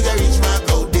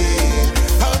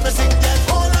 How me sing that?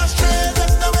 All are straight.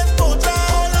 Just now it's potra.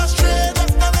 All are straight.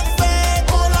 Just now it's fake.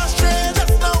 All are straight.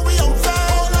 Just now we outside.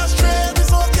 All are straight.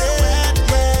 It's okay.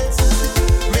 Yes.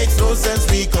 Makes no sense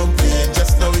we complain.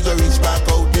 Just now we go reach back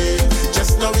out there.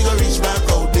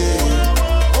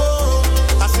 Oh,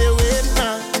 I say wait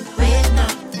now.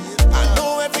 I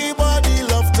know everybody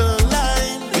love to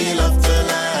line. We love to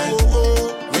line.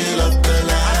 We love to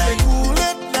line. I say cool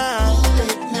it now.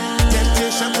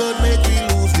 Temptation could make we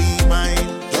lose the mind.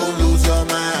 Don't lose your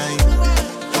mind.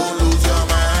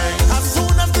 As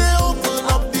soon as they open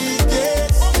up the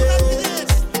gates,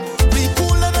 we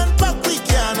cooler than pack, we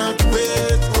cannot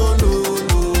wait. Oh no.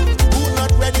 Who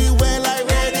not ready? Well, I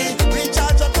ready.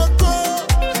 Recharge up the go.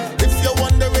 If you're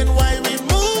wondering why we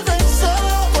moving so,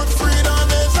 but freedom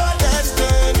is our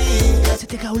destiny.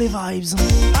 C'était Kaoulé Vibes.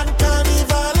 And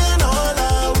carnival in all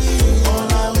are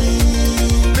we.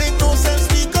 Make no sense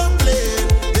we complain.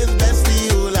 It's best the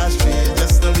whole are straight.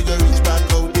 Just now we go reach back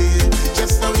out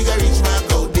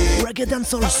there. Reggae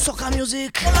dancehall, soca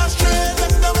music. All are straight.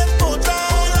 Just now it's potra.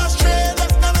 All are straight.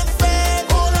 Just now it's fake.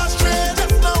 All are straight.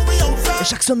 Just now we outside. Et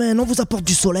chaque semaine, on vous apporte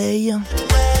du soleil.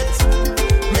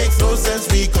 Makes no sense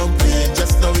we complain.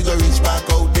 Just now we go reach back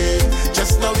out there.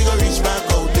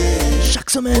 Chaque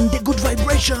semaine, des good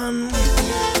vibrations.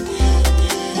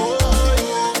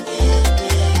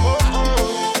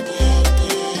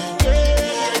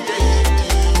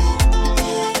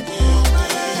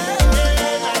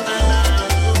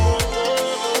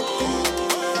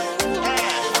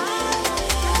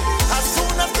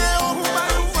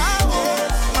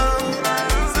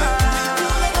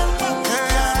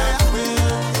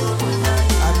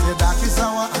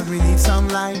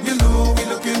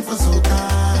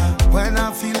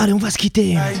 Allez, on va se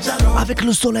quitter avec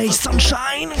le soleil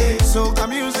Sunshine. Soca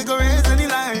music or raise any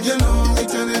line. You know, we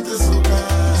turn it to soca.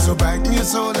 So brighten your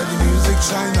soul, let the music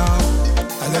shine out.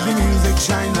 And let the music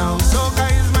shine out. Soca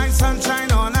is my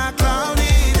sunshine on a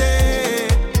cloudy day.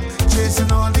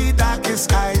 Chasing all the darkest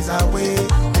skies away.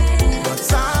 But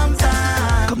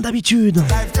sometimes, comme d'habitude,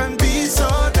 life can be so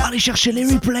dark. Allez chercher les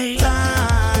replays.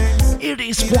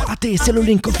 Iris.at, c'est le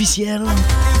link officiel.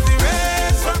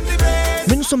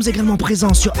 Mais nous sommes également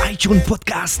présents sur iTunes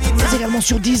Podcast, mais également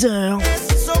sur Deezer.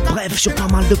 Bref, sur pas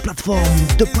mal de plateformes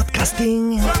de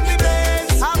podcasting.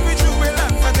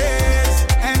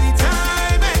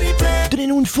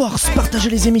 Donnez-nous une force, partagez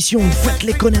les émissions,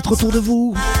 faites-les connaître autour de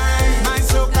vous.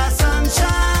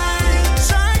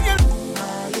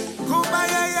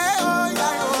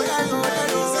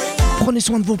 Prenez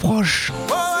soin de vos proches,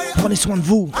 prenez soin de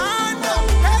vous.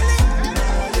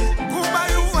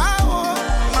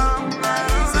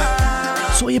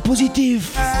 Soyez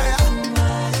positifs.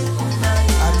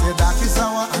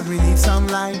 We need some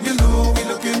light, you know we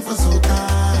looking for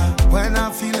soca. When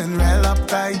I'm feeling real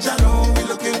uptight, you know we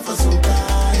looking for soca.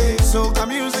 Hey, soca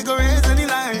music or raise any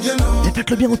line, you know. Et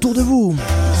faites-le bien autour de vous.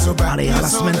 Allez, à la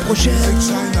semaine prochaine.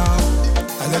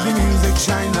 I let the music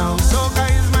shine now. Soca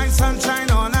is my sunshine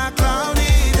on a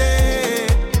cloudy day,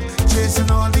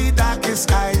 chasing all the darkest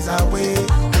skies away.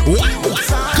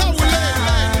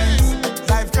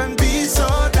 Life can be so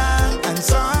dark and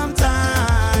sometimes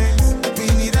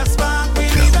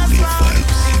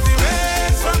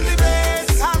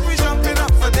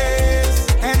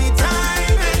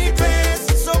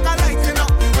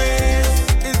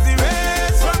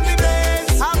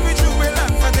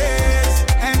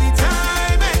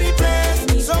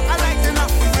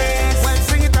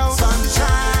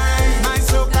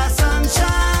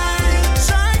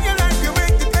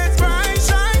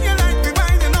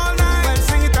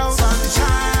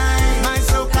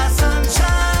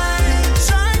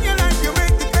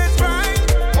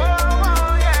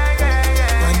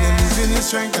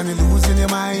strength and you're losing your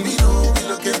mind. We know we're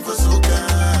looking for soca.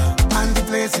 And the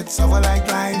place it's sour like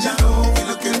lime. You know we're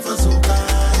looking for soca.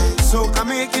 Soca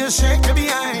make you shake your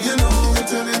behind. You know we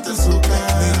turn into soca.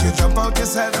 Make you jump out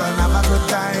yourself and have a good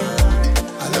time.